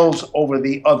prevails over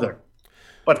the other.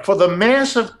 But for the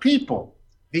mass of people,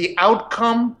 the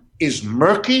outcome is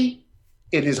murky.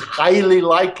 It is highly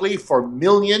likely for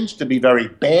millions to be very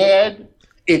bad.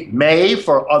 It may,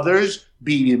 for others,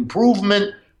 be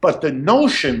improvement. But the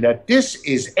notion that this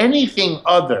is anything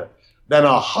other than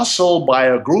a hustle by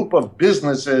a group of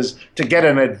businesses to get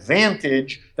an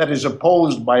advantage that is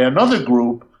opposed by another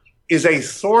group is a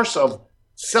source of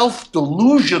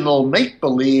self-delusional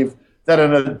make-believe that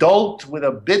an adult with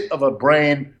a bit of a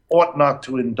brain ought not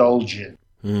to indulge in.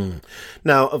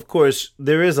 Now, of course,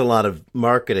 there is a lot of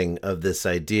marketing of this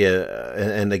idea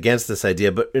and against this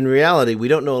idea, but in reality, we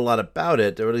don't know a lot about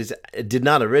it, or at least it did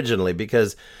not originally,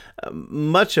 because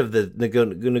much of the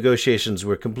negotiations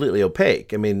were completely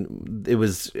opaque. I mean, they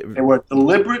were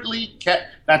deliberately kept.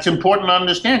 That's important to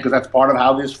understand because that's part of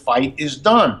how this fight is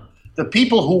done. The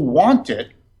people who want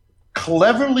it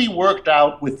cleverly worked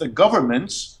out with the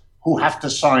governments who have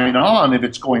to sign on if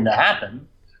it's going to happen,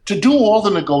 to do all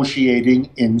the negotiating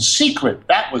in secret.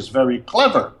 That was very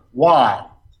clever. Why?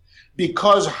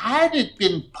 Because had it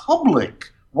been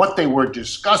public what they were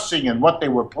discussing and what they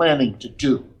were planning to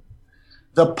do,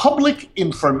 the public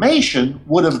information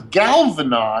would have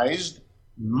galvanized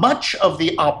much of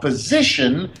the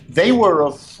opposition. They were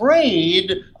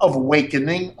afraid of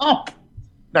wakening up.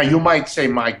 Now, you might say,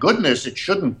 my goodness, it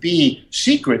shouldn't be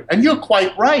secret. And you're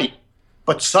quite right.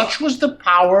 But such was the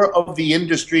power of the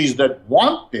industries that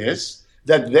want this,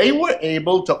 that they were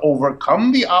able to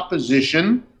overcome the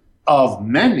opposition of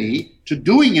many to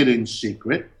doing it in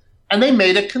secret, and they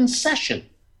made a concession.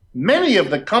 Many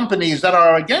of the companies that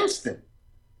are against it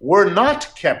were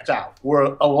not kept out,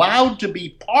 were allowed to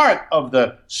be part of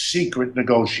the secret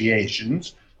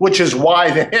negotiations, which is why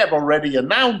they have already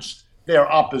announced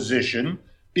their opposition.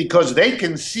 because they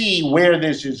can see where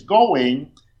this is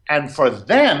going. And for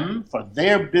them, for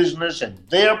their business and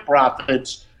their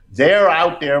profits, they're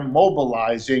out there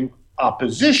mobilizing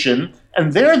opposition.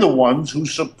 And they're the ones who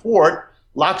support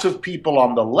lots of people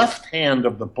on the left hand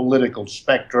of the political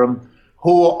spectrum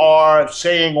who are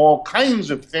saying all kinds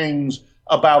of things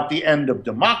about the end of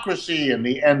democracy and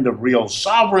the end of real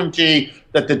sovereignty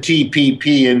that the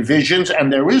TPP envisions.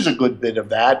 And there is a good bit of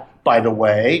that, by the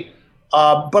way.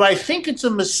 But I think it's a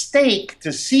mistake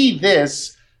to see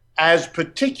this as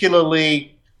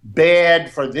particularly bad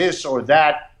for this or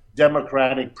that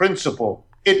democratic principle.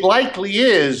 It likely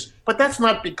is, but that's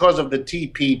not because of the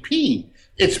TPP.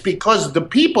 It's because the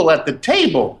people at the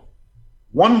table,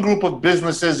 one group of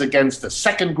businesses against a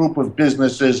second group of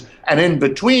businesses, and in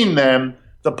between them,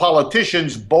 the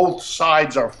politicians, both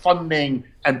sides are funding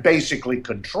and basically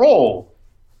control.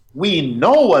 We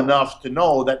know enough to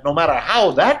know that no matter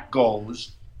how that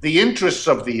goes, the interests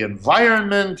of the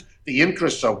environment, the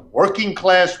interests of working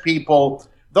class people,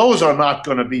 those are not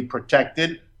going to be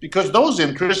protected because those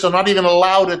interests are not even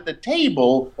allowed at the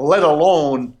table, let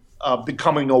alone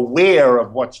becoming aware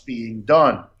of what's being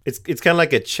done. It's kind of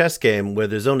like a chess game where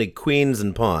there's only queens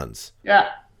and pawns. Yeah,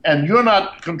 and you're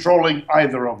not controlling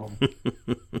either of them.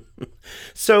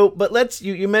 So, but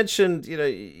you mentioned,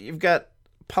 you've got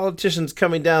politicians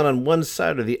coming down on one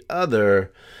side or the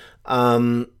other.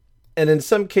 And in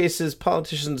some cases,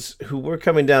 politicians who were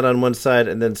coming down on one side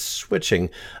and then switching.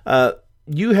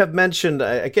 You have mentioned,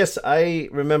 I guess I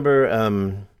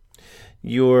remember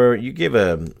you gave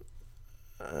a,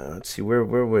 let's see, where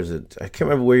was it? I can't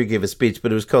remember where you gave a speech,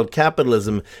 but it was called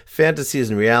Capitalism, Fantasies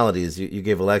and Realities. You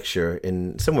gave a lecture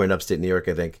somewhere in upstate New York,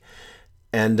 I think.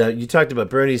 And you talked about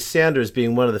Bernie Sanders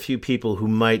being one of the few people who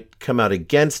might come out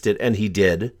against it, and he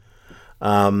did.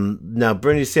 Now,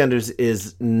 Bernie Sanders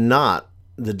is not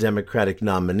the Democratic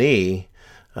nominee.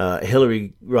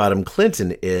 Hillary Rodham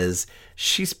Clinton is.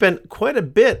 She spent quite a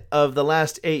bit of the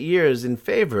last 8 years in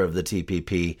favor of the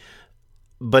TPP,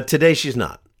 but today she's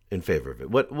not in favor of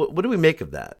it. What do we make of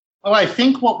that? Well, I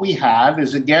think what we have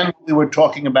is, again, what we were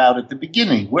talking about at the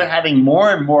beginning. We're having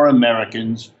more and more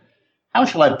Americans, how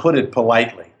shall I put it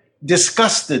politely,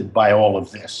 disgusted by all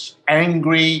of this,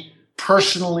 angry,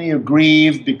 personally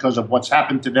aggrieved because of what's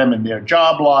happened to them in their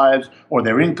job lives or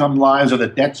their income lives or the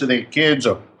debts of their kids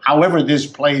or however this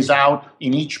plays out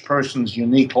in each person's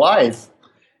unique life.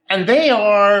 And they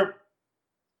are,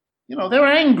 they're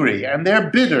angry and they're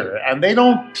bitter and they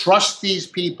don't trust these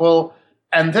people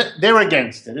and they're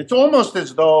against it. It's almost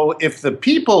as though if the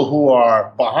people who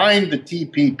are behind the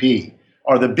TPP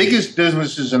are the biggest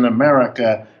businesses in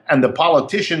America and the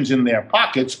politicians in their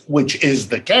pockets, which is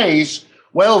the case,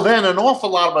 well, then an awful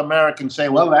lot of Americans say,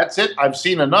 well, that's it. I've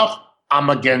seen enough. I'm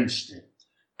against it.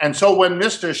 And so when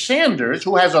Mr. Sanders,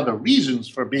 who has other reasons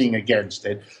for being against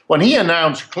it, when he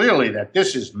announced clearly that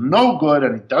this is no good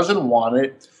and he doesn't want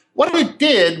it, what it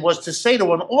did was to say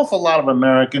to an awful lot of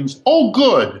Americans, oh,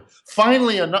 good,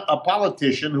 finally a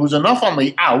politician who's enough on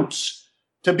the outs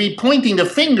to be pointing the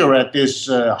finger at this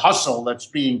hustle that's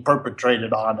being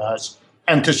perpetrated on us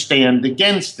and to stand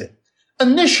against it.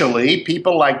 Initially,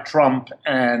 people like Trump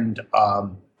and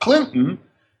Clinton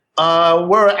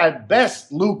were at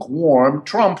best lukewarm.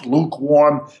 Trump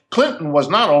lukewarm. Clinton was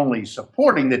not only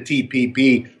supporting the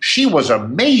TPP, she was a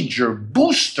major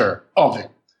booster of it,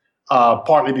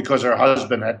 partly because her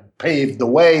husband had paved the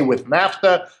way with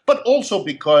NAFTA, but also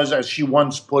because, as she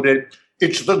once put it,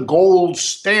 it's the gold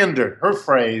standard, her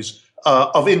phrase,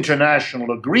 of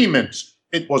international agreements.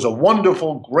 It was a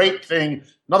wonderful, great thing.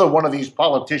 Another one of these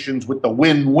politicians with the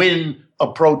win-win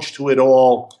approach to it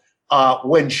all.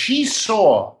 When she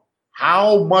saw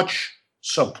how much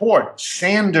support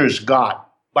Sanders got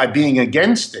by being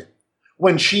against it,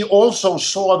 when she also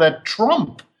saw that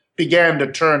Trump began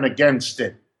to turn against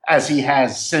it, as he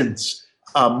has since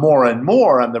more and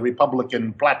more on the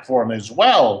Republican platform as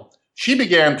well, she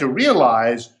began to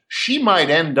realize she might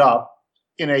end up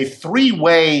in a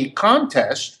three-way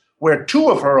contest where two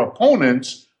of her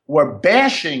opponents were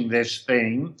bashing this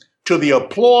thing to the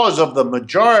applause of the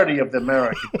majority of the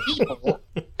American people,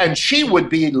 and she would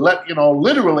be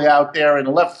literally out there in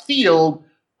left field,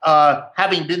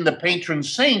 having been the patron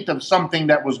saint of something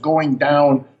that was going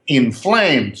down in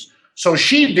flames. So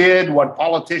she did what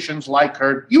politicians like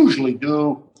her usually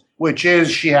do, which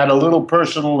is she had a little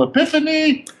personal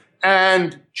epiphany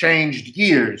and changed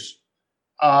gears.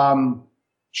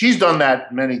 She's done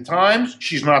that many times.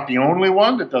 She's not the only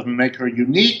one. That doesn't make her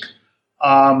unique.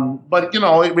 But,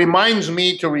 it reminds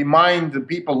me to remind the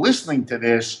people listening to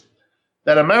this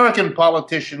that American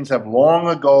politicians have long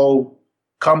ago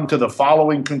come to the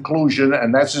following conclusion,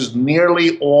 and this is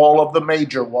nearly all of the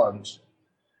major ones.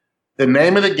 The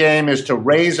name of the game is to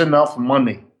raise enough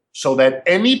money so that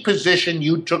any position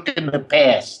you took in the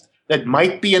past that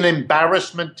might be an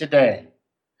embarrassment today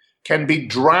can be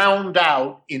drowned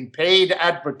out in paid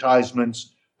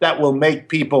advertisements that will make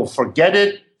people forget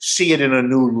it, see it in a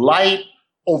new light,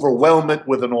 overwhelm it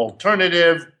with an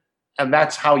alternative, and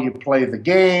that's how you play the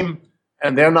game.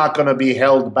 And they're not going to be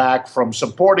held back from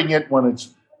supporting it when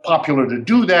it's popular to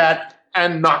do that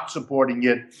and not supporting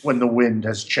it when the wind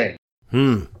has changed.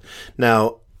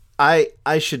 Now,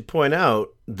 I should point out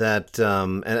that,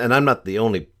 and I'm not the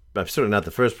only, I'm certainly not the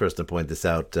first person to point this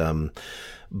out,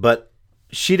 but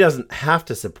she doesn't have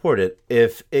to support it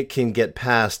if it can get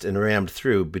passed and rammed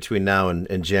through between now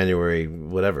and January,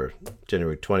 whatever,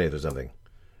 January 20th or something.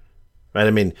 Right?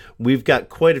 I mean, we've got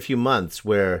quite a few months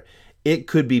where it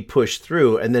could be pushed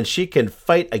through, and then she can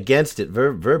fight against it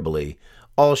verbally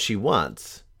all she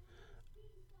wants.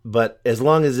 But as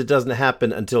long as it doesn't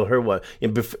happen until her watch,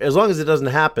 as long as it doesn't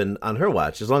happen on her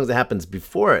watch, as long as it happens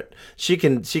before it, she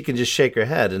can just shake her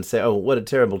head and say, "Oh, what a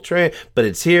terrible train!" But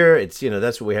it's here. It's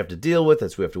that's what we have to deal with.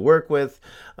 That's what we have to work with.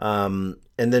 And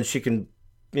then she can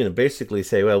basically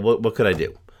say, "Well, what could I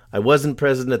do? I wasn't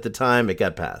president at the time. It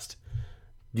got passed."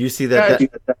 Do you see that?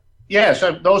 Yes,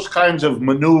 those kinds of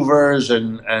maneuvers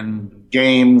and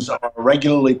games are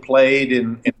regularly played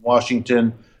in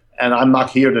Washington, and I'm not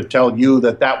here to tell you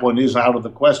that one is out of the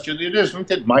question. It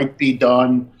isn't. It might be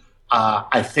done.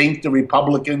 I think the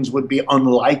Republicans would be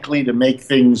unlikely to make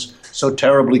things so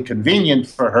terribly convenient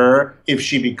for her if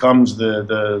she becomes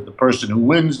the person who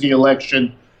wins the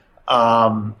election.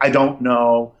 I don't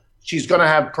know. She's going to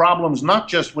have problems not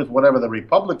just with whatever the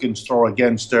Republicans throw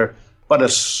against her, but a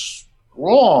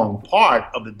strong part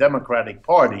of the Democratic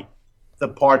Party, the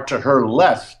part to her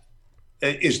left,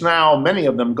 is now, many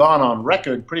of them, gone on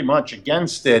record pretty much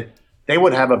against it. They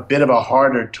would have a bit of a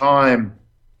harder time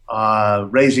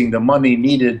raising the money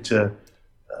needed to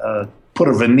put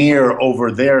a veneer over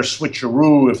their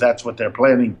switcheroo, if that's what they're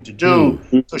planning to do.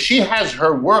 So she has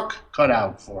her work cut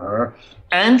out for her,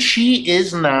 and she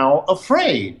is now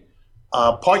afraid.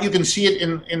 You can see it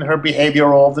in her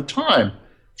behavior all the time.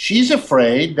 She's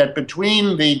afraid that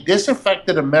between the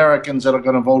disaffected Americans that are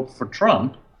going to vote for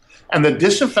Trump and the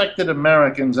disaffected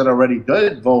Americans that already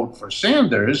did vote for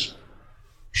Sanders,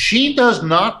 she does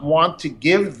not want to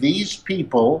give these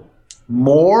people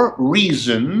more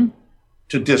reason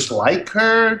to dislike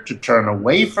her, to turn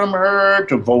away from her,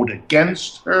 to vote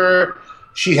against her.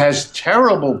 She has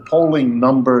terrible polling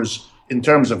numbers in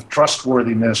terms of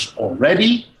trustworthiness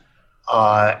already.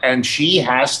 And she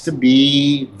has to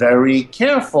be very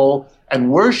careful. And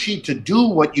were she to do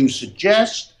what you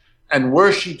suggest, and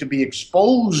were she to be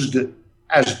exposed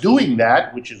as doing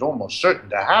that, which is almost certain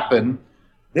to happen,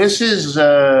 this is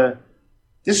a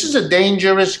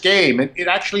dangerous game. It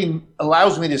actually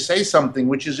allows me to say something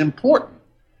which is important.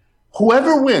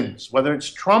 Whoever wins, whether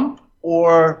it's Trump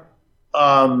or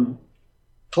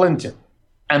Clinton,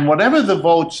 and whatever the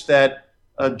votes that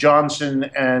Johnson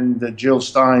and Jill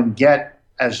Stein get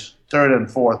as third and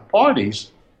fourth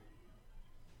parties,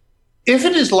 if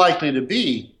it is likely to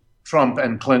be Trump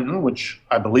and Clinton, which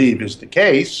I believe is the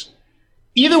case,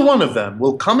 either one of them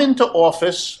will come into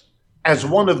office as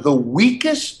one of the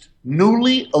weakest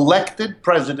newly elected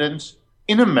presidents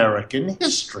in American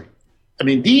history. I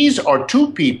mean, these are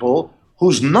two people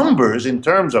whose numbers, in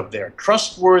terms of their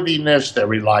trustworthiness, their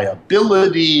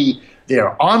reliability,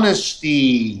 their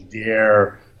honesty,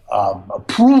 their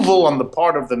approval on the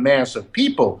part of the mass of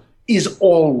people, is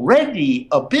already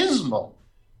abysmal.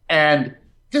 And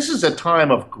this is a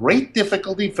time of great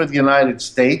difficulty for the United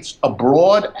States,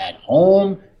 abroad, at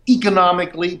home,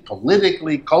 economically,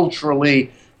 politically,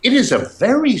 culturally. It is a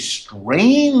very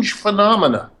strange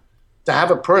phenomenon to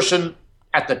have a person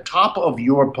at the top of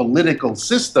your political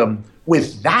system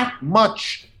with that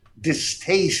much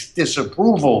distaste,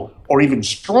 disapproval, or even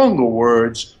stronger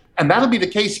words. And that'll be the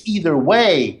case either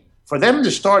way. For them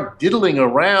to start diddling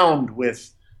around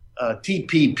with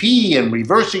TPP and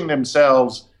reversing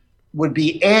themselves would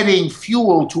be adding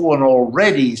fuel to an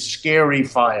already scary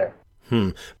fire.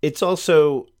 It's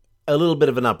also a little bit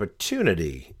of an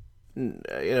opportunity.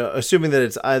 Assuming that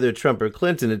it's either Trump or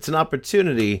Clinton, it's an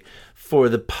opportunity for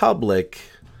the public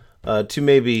to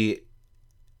maybe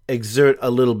exert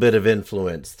a little bit of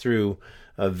influence through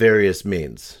various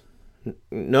means.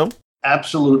 No?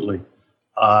 Absolutely.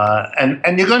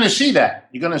 And you're going to see that.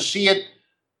 You're going to see it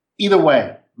either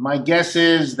way. My guess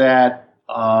is that,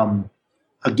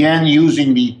 again,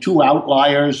 using the two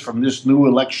outliers from this new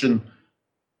election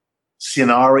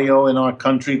scenario in our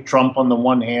country, Trump on the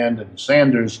one hand and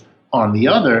Sanders on the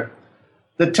other,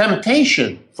 the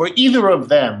temptation for either of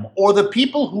them or the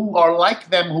people who are like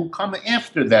them who come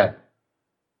after them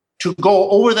to go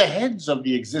over the heads of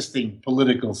the existing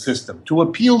political system, to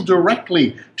appeal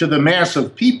directly to the mass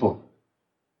of people,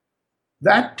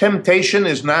 that temptation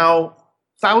is now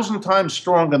 1,000 times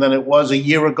stronger than it was a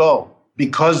year ago,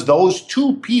 because those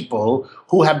two people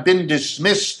who have been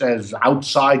dismissed as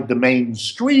outside the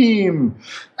mainstream,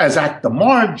 as at the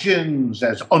margins,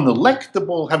 as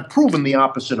unelectable, have proven the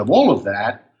opposite of all of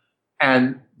that.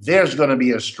 And there's going to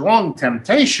be a strong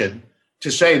temptation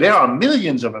to say there are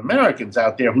millions of Americans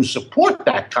out there who support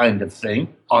that kind of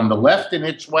thing, on the left in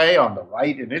its way, on the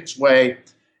right in its way.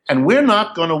 And we're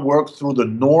not going to work through the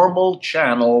normal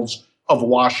channels of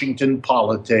Washington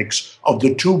politics, of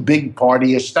the two big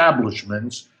party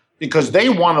establishments, because they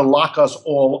want to lock us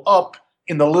all up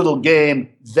in the little game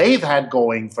they've had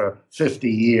going for 50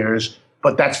 years.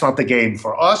 But that's not the game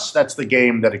for us. That's the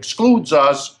game that excludes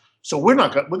us. So we're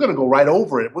going to go right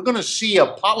over it. We're going to see a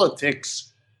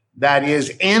politics that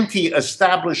is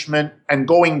anti-establishment and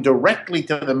going directly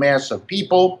to the mass of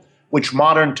people, which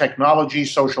modern technology,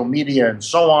 social media, and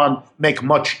so on make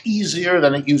much easier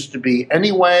than it used to be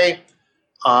anyway.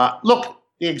 Look,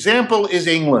 the example is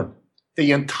England.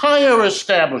 The entire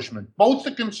establishment, both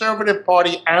the Conservative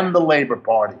Party and the Labour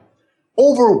Party,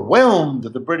 overwhelmed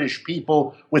the British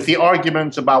people with the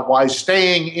arguments about why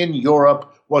staying in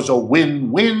Europe was a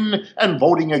win-win and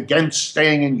voting against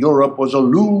staying in Europe was a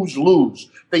lose-lose.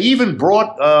 They even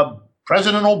brought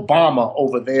President Obama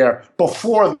over there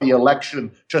before the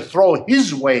election to throw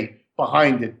his weight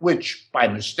behind it, which, by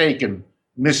mistaken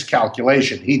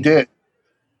miscalculation, he did.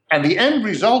 And the end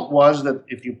result was that,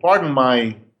 if you pardon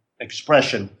my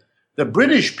expression, the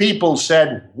British people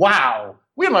said, wow,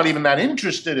 we're not even that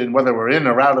interested in whether we're in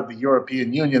or out of the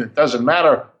European Union. It doesn't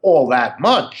matter all that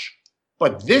much.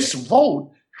 But this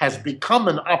vote has become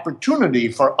an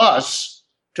opportunity for us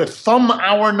to thumb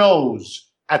our nose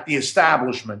at the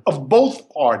establishment of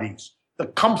both parties, the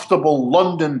comfortable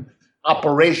London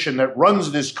operation that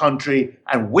runs this country,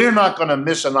 and we're not going to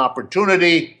miss an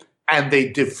opportunity. And they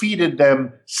defeated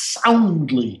them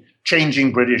soundly,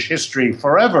 changing British history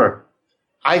forever.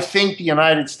 I think the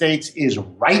United States is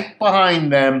right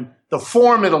behind them. The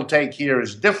form it'll take here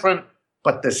is different,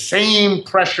 but the same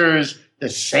pressures, the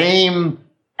same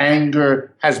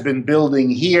anger has been building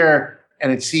here.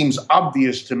 And it seems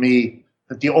obvious to me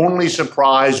that the only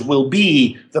surprise will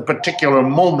be the particular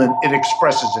moment it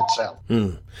expresses itself.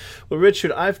 Well,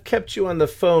 Richard, I've kept you on the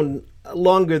phone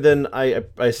longer than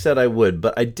I said I would,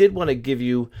 but I did want to give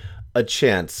you a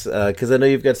chance because I know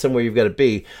you've got somewhere you've got to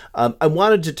be. I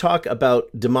wanted to talk about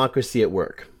Democracy at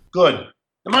Work. Good.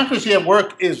 Democracy at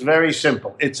Work is very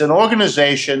simple. It's an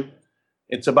organization.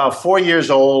 It's about 4 years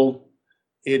old.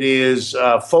 It is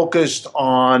focused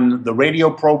on the radio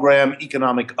program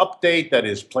Economic Update that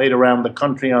is played around the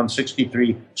country on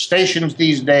 63 stations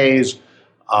these days.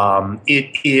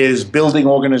 It is building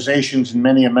organizations in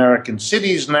many American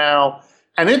cities now.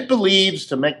 And it believes,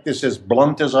 to make this as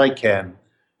blunt as I can,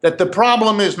 that the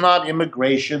problem is not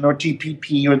immigration or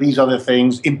TPP or these other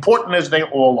things, important as they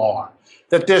all are,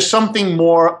 that there's something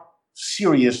more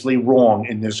seriously wrong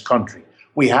in this country.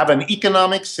 We have an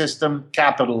economic system,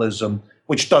 capitalism,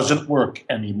 which doesn't work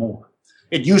anymore.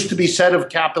 It used to be said of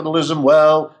capitalism,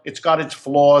 well, it's got its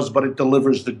flaws, but it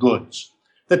delivers the goods.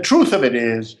 The truth of it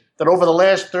is that over the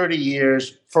last 30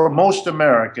 years, for most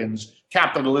Americans,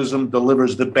 capitalism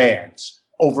delivers the bads.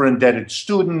 Over-indebted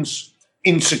students,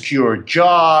 insecure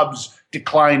jobs,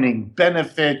 declining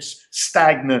benefits,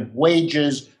 stagnant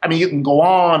wages. I mean, you can go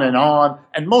on,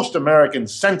 and most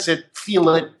Americans sense it, feel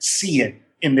it, see it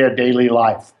in their daily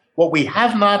life. What we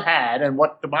have not had, and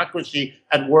what Democracy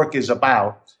at Work is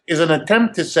about, is an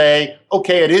attempt to say,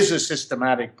 okay, it is a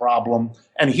systematic problem,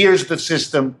 and here's the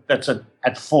system that's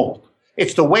at fault.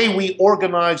 It's the way we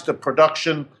organize the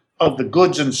production of the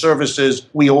goods and services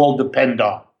we all depend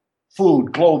on: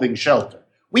 food, clothing, shelter.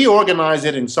 We organize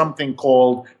it in something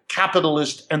called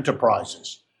capitalist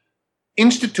enterprises,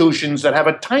 institutions that have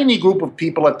a tiny group of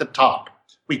people at the top.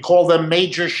 We call them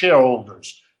major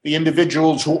shareholders, the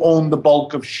individuals who own the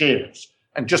bulk of shares.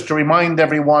 And just to remind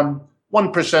everyone,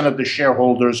 1% of the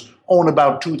shareholders own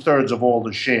about 2/3 of all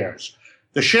the shares.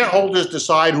 The shareholders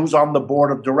decide who's on the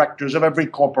board of directors of every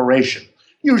corporation,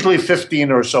 usually 15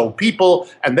 or so people,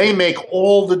 and they make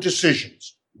all the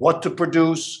decisions: what to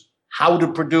produce, how to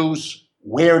produce,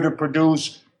 where to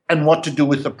produce, and what to do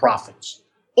with the profits.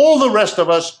 All the rest of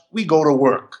us, we go to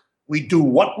work. We do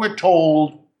what we're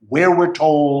told, where we're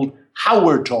told, how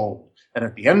we're told. And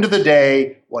at the end of the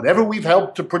day, whatever we've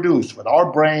helped to produce with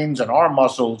our brains and our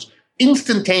muscles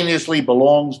instantaneously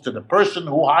belongs to the person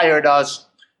who hired us.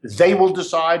 They will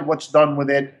decide what's done with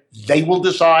it. They will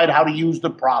decide how to use the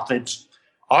profits.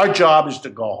 Our job is to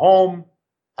go home,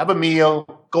 have a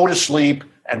meal, go to sleep,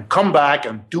 and come back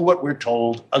and do what we're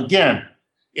told again.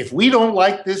 If we don't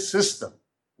like this system,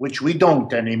 which we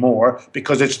don't anymore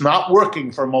because it's not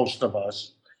working for most of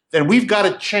us, then we've got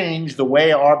to change the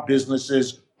way our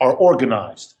businesses are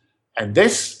organized. And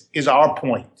this is our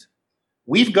point.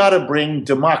 We've got to bring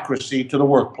democracy to the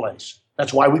workplace.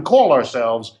 That's why we call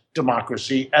ourselves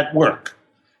Democracy at Work.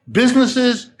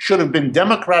 Businesses should have been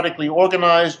democratically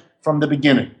organized from the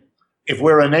beginning. If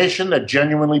we're a nation that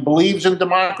genuinely believes in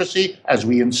democracy, as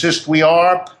we insist we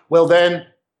are, well then,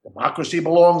 democracy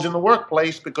belongs in the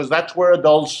workplace because that's where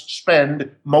adults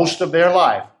spend most of their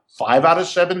life. 5 out of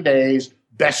 7 days,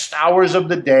 best hours of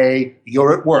the day,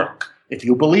 you're at work. If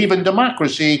you believe in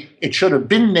democracy, it should have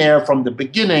been there from the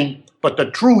beginning, but the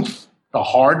truth, the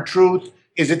hard truth,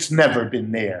 is it's never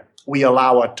been there. We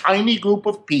allow a tiny group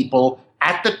of people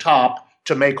at the top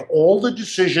to make all the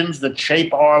decisions that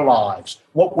shape our lives,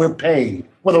 what we're paid,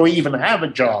 whether we even have a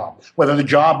job, whether the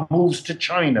job moves to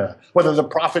China, whether the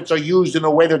profits are used in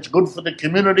a way that's good for the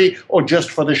community or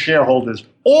just for the shareholders.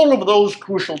 All of those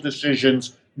crucial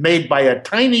decisions made by a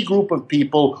tiny group of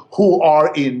people who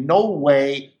are in no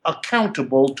way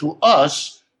accountable to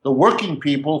us, the working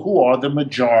people who are the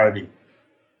majority.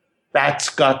 That's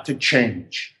got to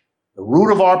change. The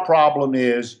root of our problem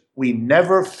is we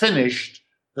never finished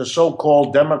the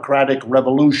so-called democratic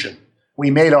revolution.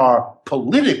 We made our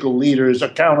political leaders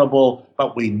accountable,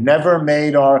 but we never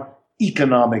made our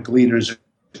economic leaders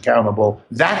accountable.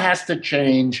 That has to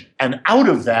change, and out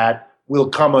of that will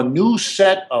come a new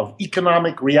set of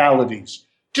economic realities.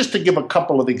 Just to give a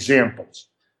couple of examples.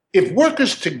 If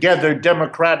workers together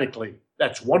democratically,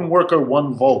 that's one worker,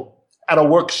 one vote, at a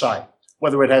work site,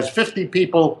 whether it has 50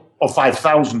 people or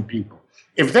 5,000 people,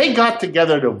 if they got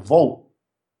together to vote,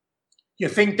 you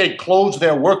think they'd close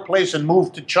their workplace and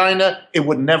move to China? It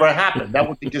would never happen. That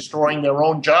would be destroying their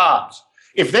own jobs.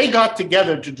 If they got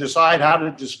together to decide how to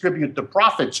distribute the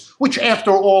profits, which after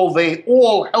all they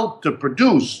all helped to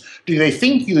produce, do you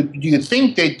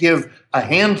think they'd give a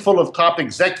handful of top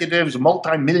executives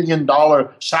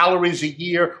multi-million-dollar salaries a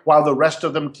year while the rest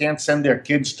of them can't send their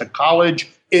kids to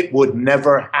college? It would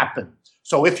never happen.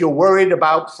 So if you're worried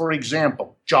about, for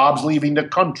example, jobs leaving the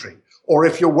country, or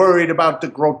if you're worried about the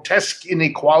grotesque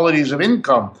inequalities of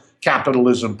income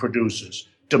capitalism produces,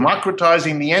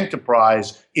 democratizing the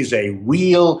enterprise is a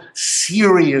real,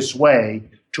 serious way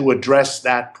to address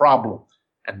that problem.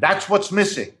 And that's what's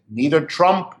missing. Neither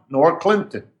Trump nor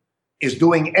Clinton is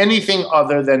doing anything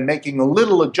other than making a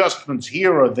little adjustments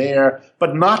here or there,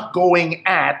 but not going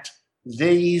at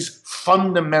these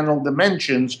fundamental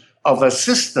dimensions of a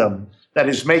system that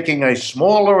is making a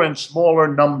smaller and smaller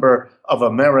number of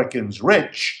Americans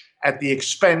rich at the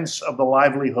expense of the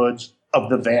livelihoods of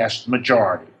the vast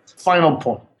majority. Final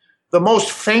point. The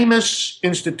most famous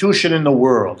institution in the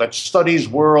world that studies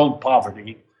world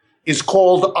poverty is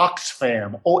called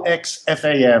Oxfam,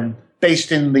 O-X-F-A-M,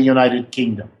 based in the United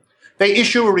Kingdom. They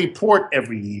issue a report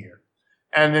every year.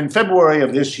 And in February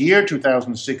of this year,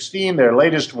 2016, their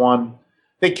latest one,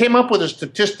 they came up with a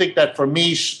statistic that for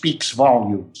me speaks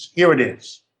volumes. Here it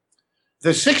is.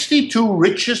 The 62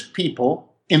 richest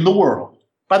people in the world,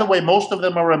 by the way, most of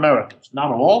them are Americans,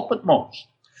 not all, but most.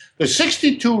 The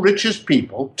 62 richest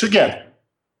people together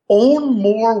own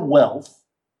more wealth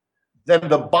than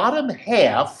the bottom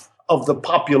half of the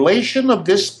population of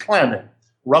this planet,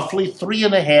 roughly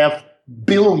 3.5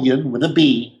 billion with a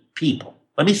B people.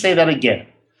 Let me say that again.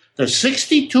 The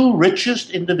 62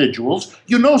 richest individuals,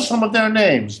 you know some of their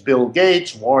names, Bill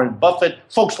Gates, Warren Buffett,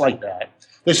 folks like that.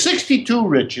 The 62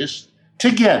 richest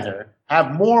together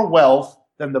have more wealth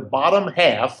than the bottom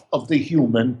half of the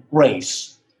human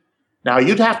race. Now,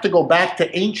 you'd have to go back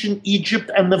to ancient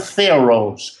Egypt and the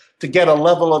pharaohs to get a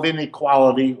level of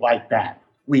inequality like that.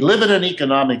 We live in an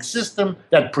economic system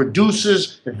that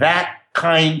produces that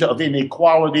kind of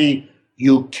inequality.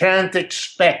 You can't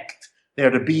expect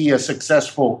there to be a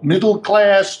successful middle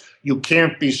class. You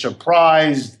can't be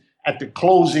surprised at the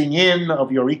closing in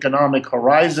of your economic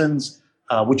horizons,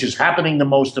 which is happening to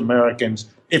most Americans,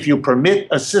 if you permit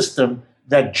a system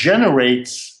that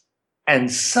generates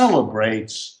and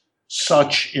celebrates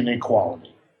such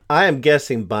inequality. I am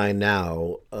guessing by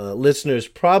now, listeners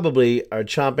probably are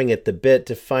chomping at the bit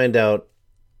to find out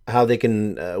how they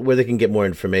can, where they can get more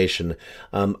information.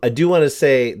 I do want to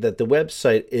say that the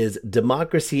website is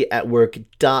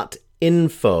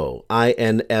democracyatwork.info,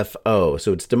 I-N-F-O.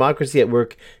 So it's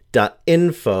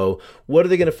democracyatwork.info. What are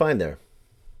they going to find there?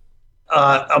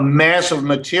 A mass of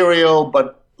material,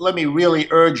 but let me really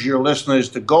urge your listeners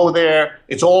to go there.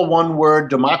 It's all one word,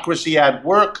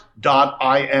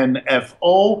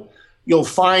 democracyatwork.info. You'll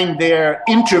find their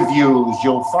interviews.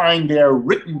 You'll find their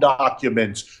written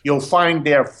documents. You'll find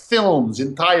their films,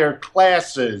 entire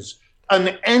classes,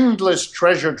 an endless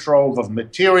treasure trove of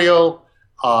material,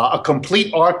 a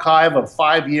complete archive of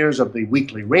 5 years of the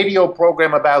weekly radio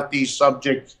program about these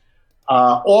subjects.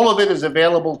 All of it is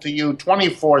available to you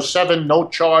 24/7, no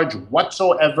charge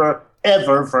whatsoever,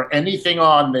 ever, for anything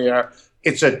on there.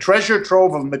 It's a treasure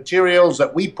trove of materials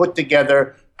that we put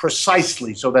together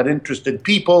precisely so that interested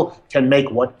people can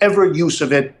make whatever use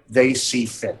of it they see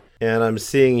fit. And I'm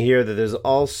seeing here that there's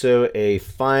also a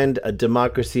Find a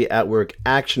Democracy at Work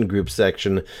action group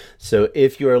section. So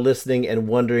if you are listening and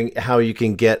wondering how you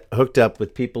can get hooked up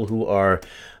with people who are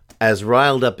as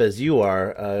riled up as you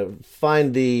are,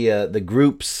 find the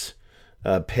groups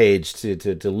page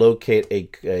to locate a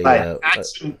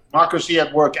Democracy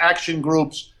at Work action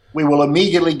groups. We will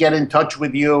immediately get in touch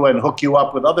with you and hook you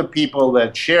up with other people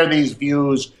that share these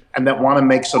views and that want to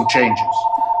make some changes.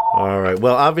 All right.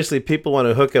 Well, obviously, people want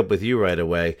to hook up with you right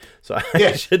away, so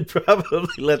I should probably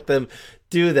let them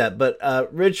do that. But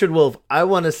Richard Wolff, I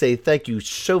want to say thank you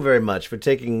so very much for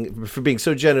being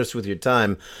so generous with your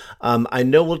time. I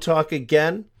know we'll talk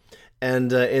again,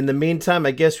 and in the meantime,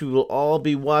 I guess we will all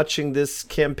be watching this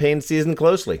campaign season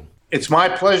closely. It's my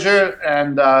pleasure,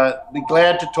 and be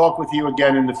glad to talk with you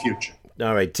again in the future.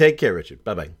 All right. Take care, Richard.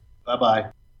 Bye-bye. Bye-bye.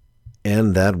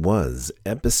 And that was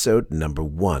episode number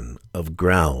 1 of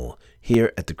Growl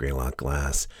here at the Greylock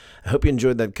Glass. I hope you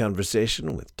enjoyed that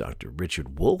conversation with Dr.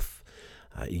 Richard Wolff.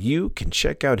 You can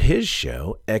check out his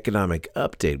show, Economic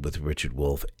Update with Richard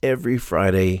Wolff, every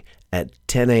Friday at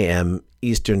 10 a.m.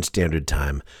 Eastern Standard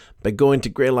Time by going to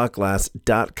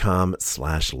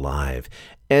greylockglass.com/live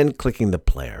and clicking the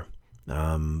player.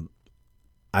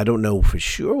 I don't know for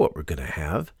sure what we're going to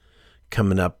have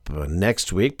coming up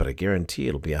next week, but I guarantee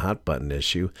it'll be a hot button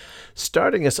issue.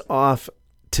 Starting us off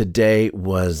today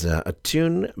was a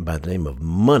tune by the name of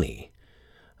Money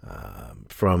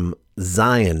from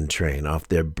Zion Train off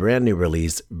their brand new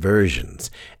release Versions.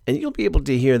 And you'll be able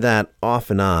to hear that off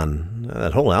and on,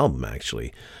 that whole album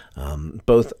actually,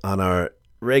 both on our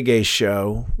reggae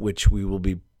show, which we will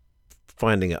be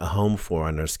finding a home for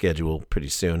on our schedule pretty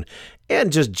soon,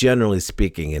 and just generally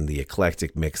speaking in the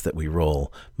eclectic mix that we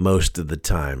roll most of the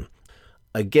time.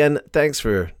 Again, thanks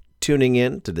for tuning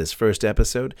in to this first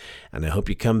episode, and I hope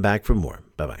you come back for more.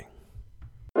 Bye-bye.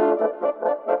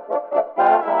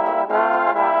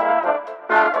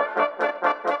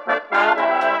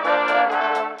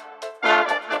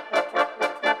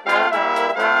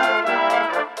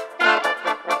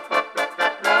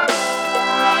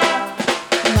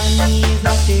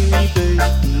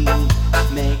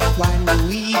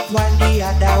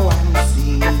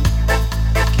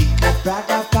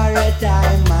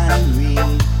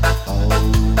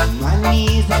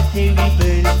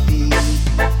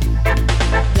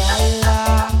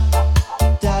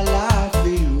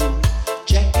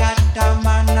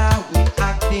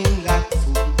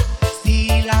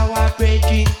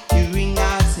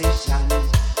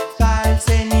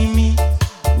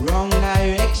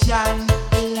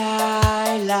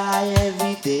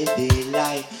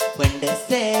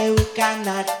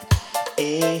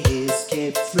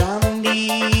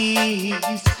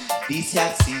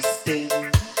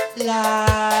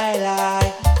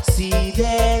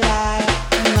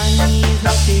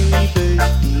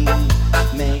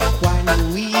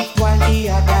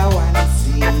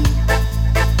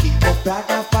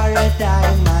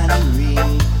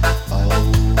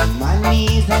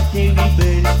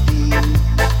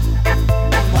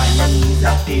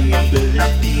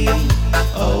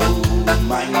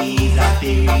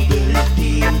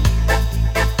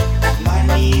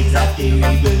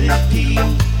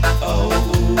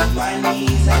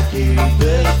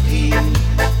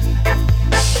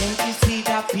 Can't you see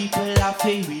that people are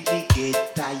really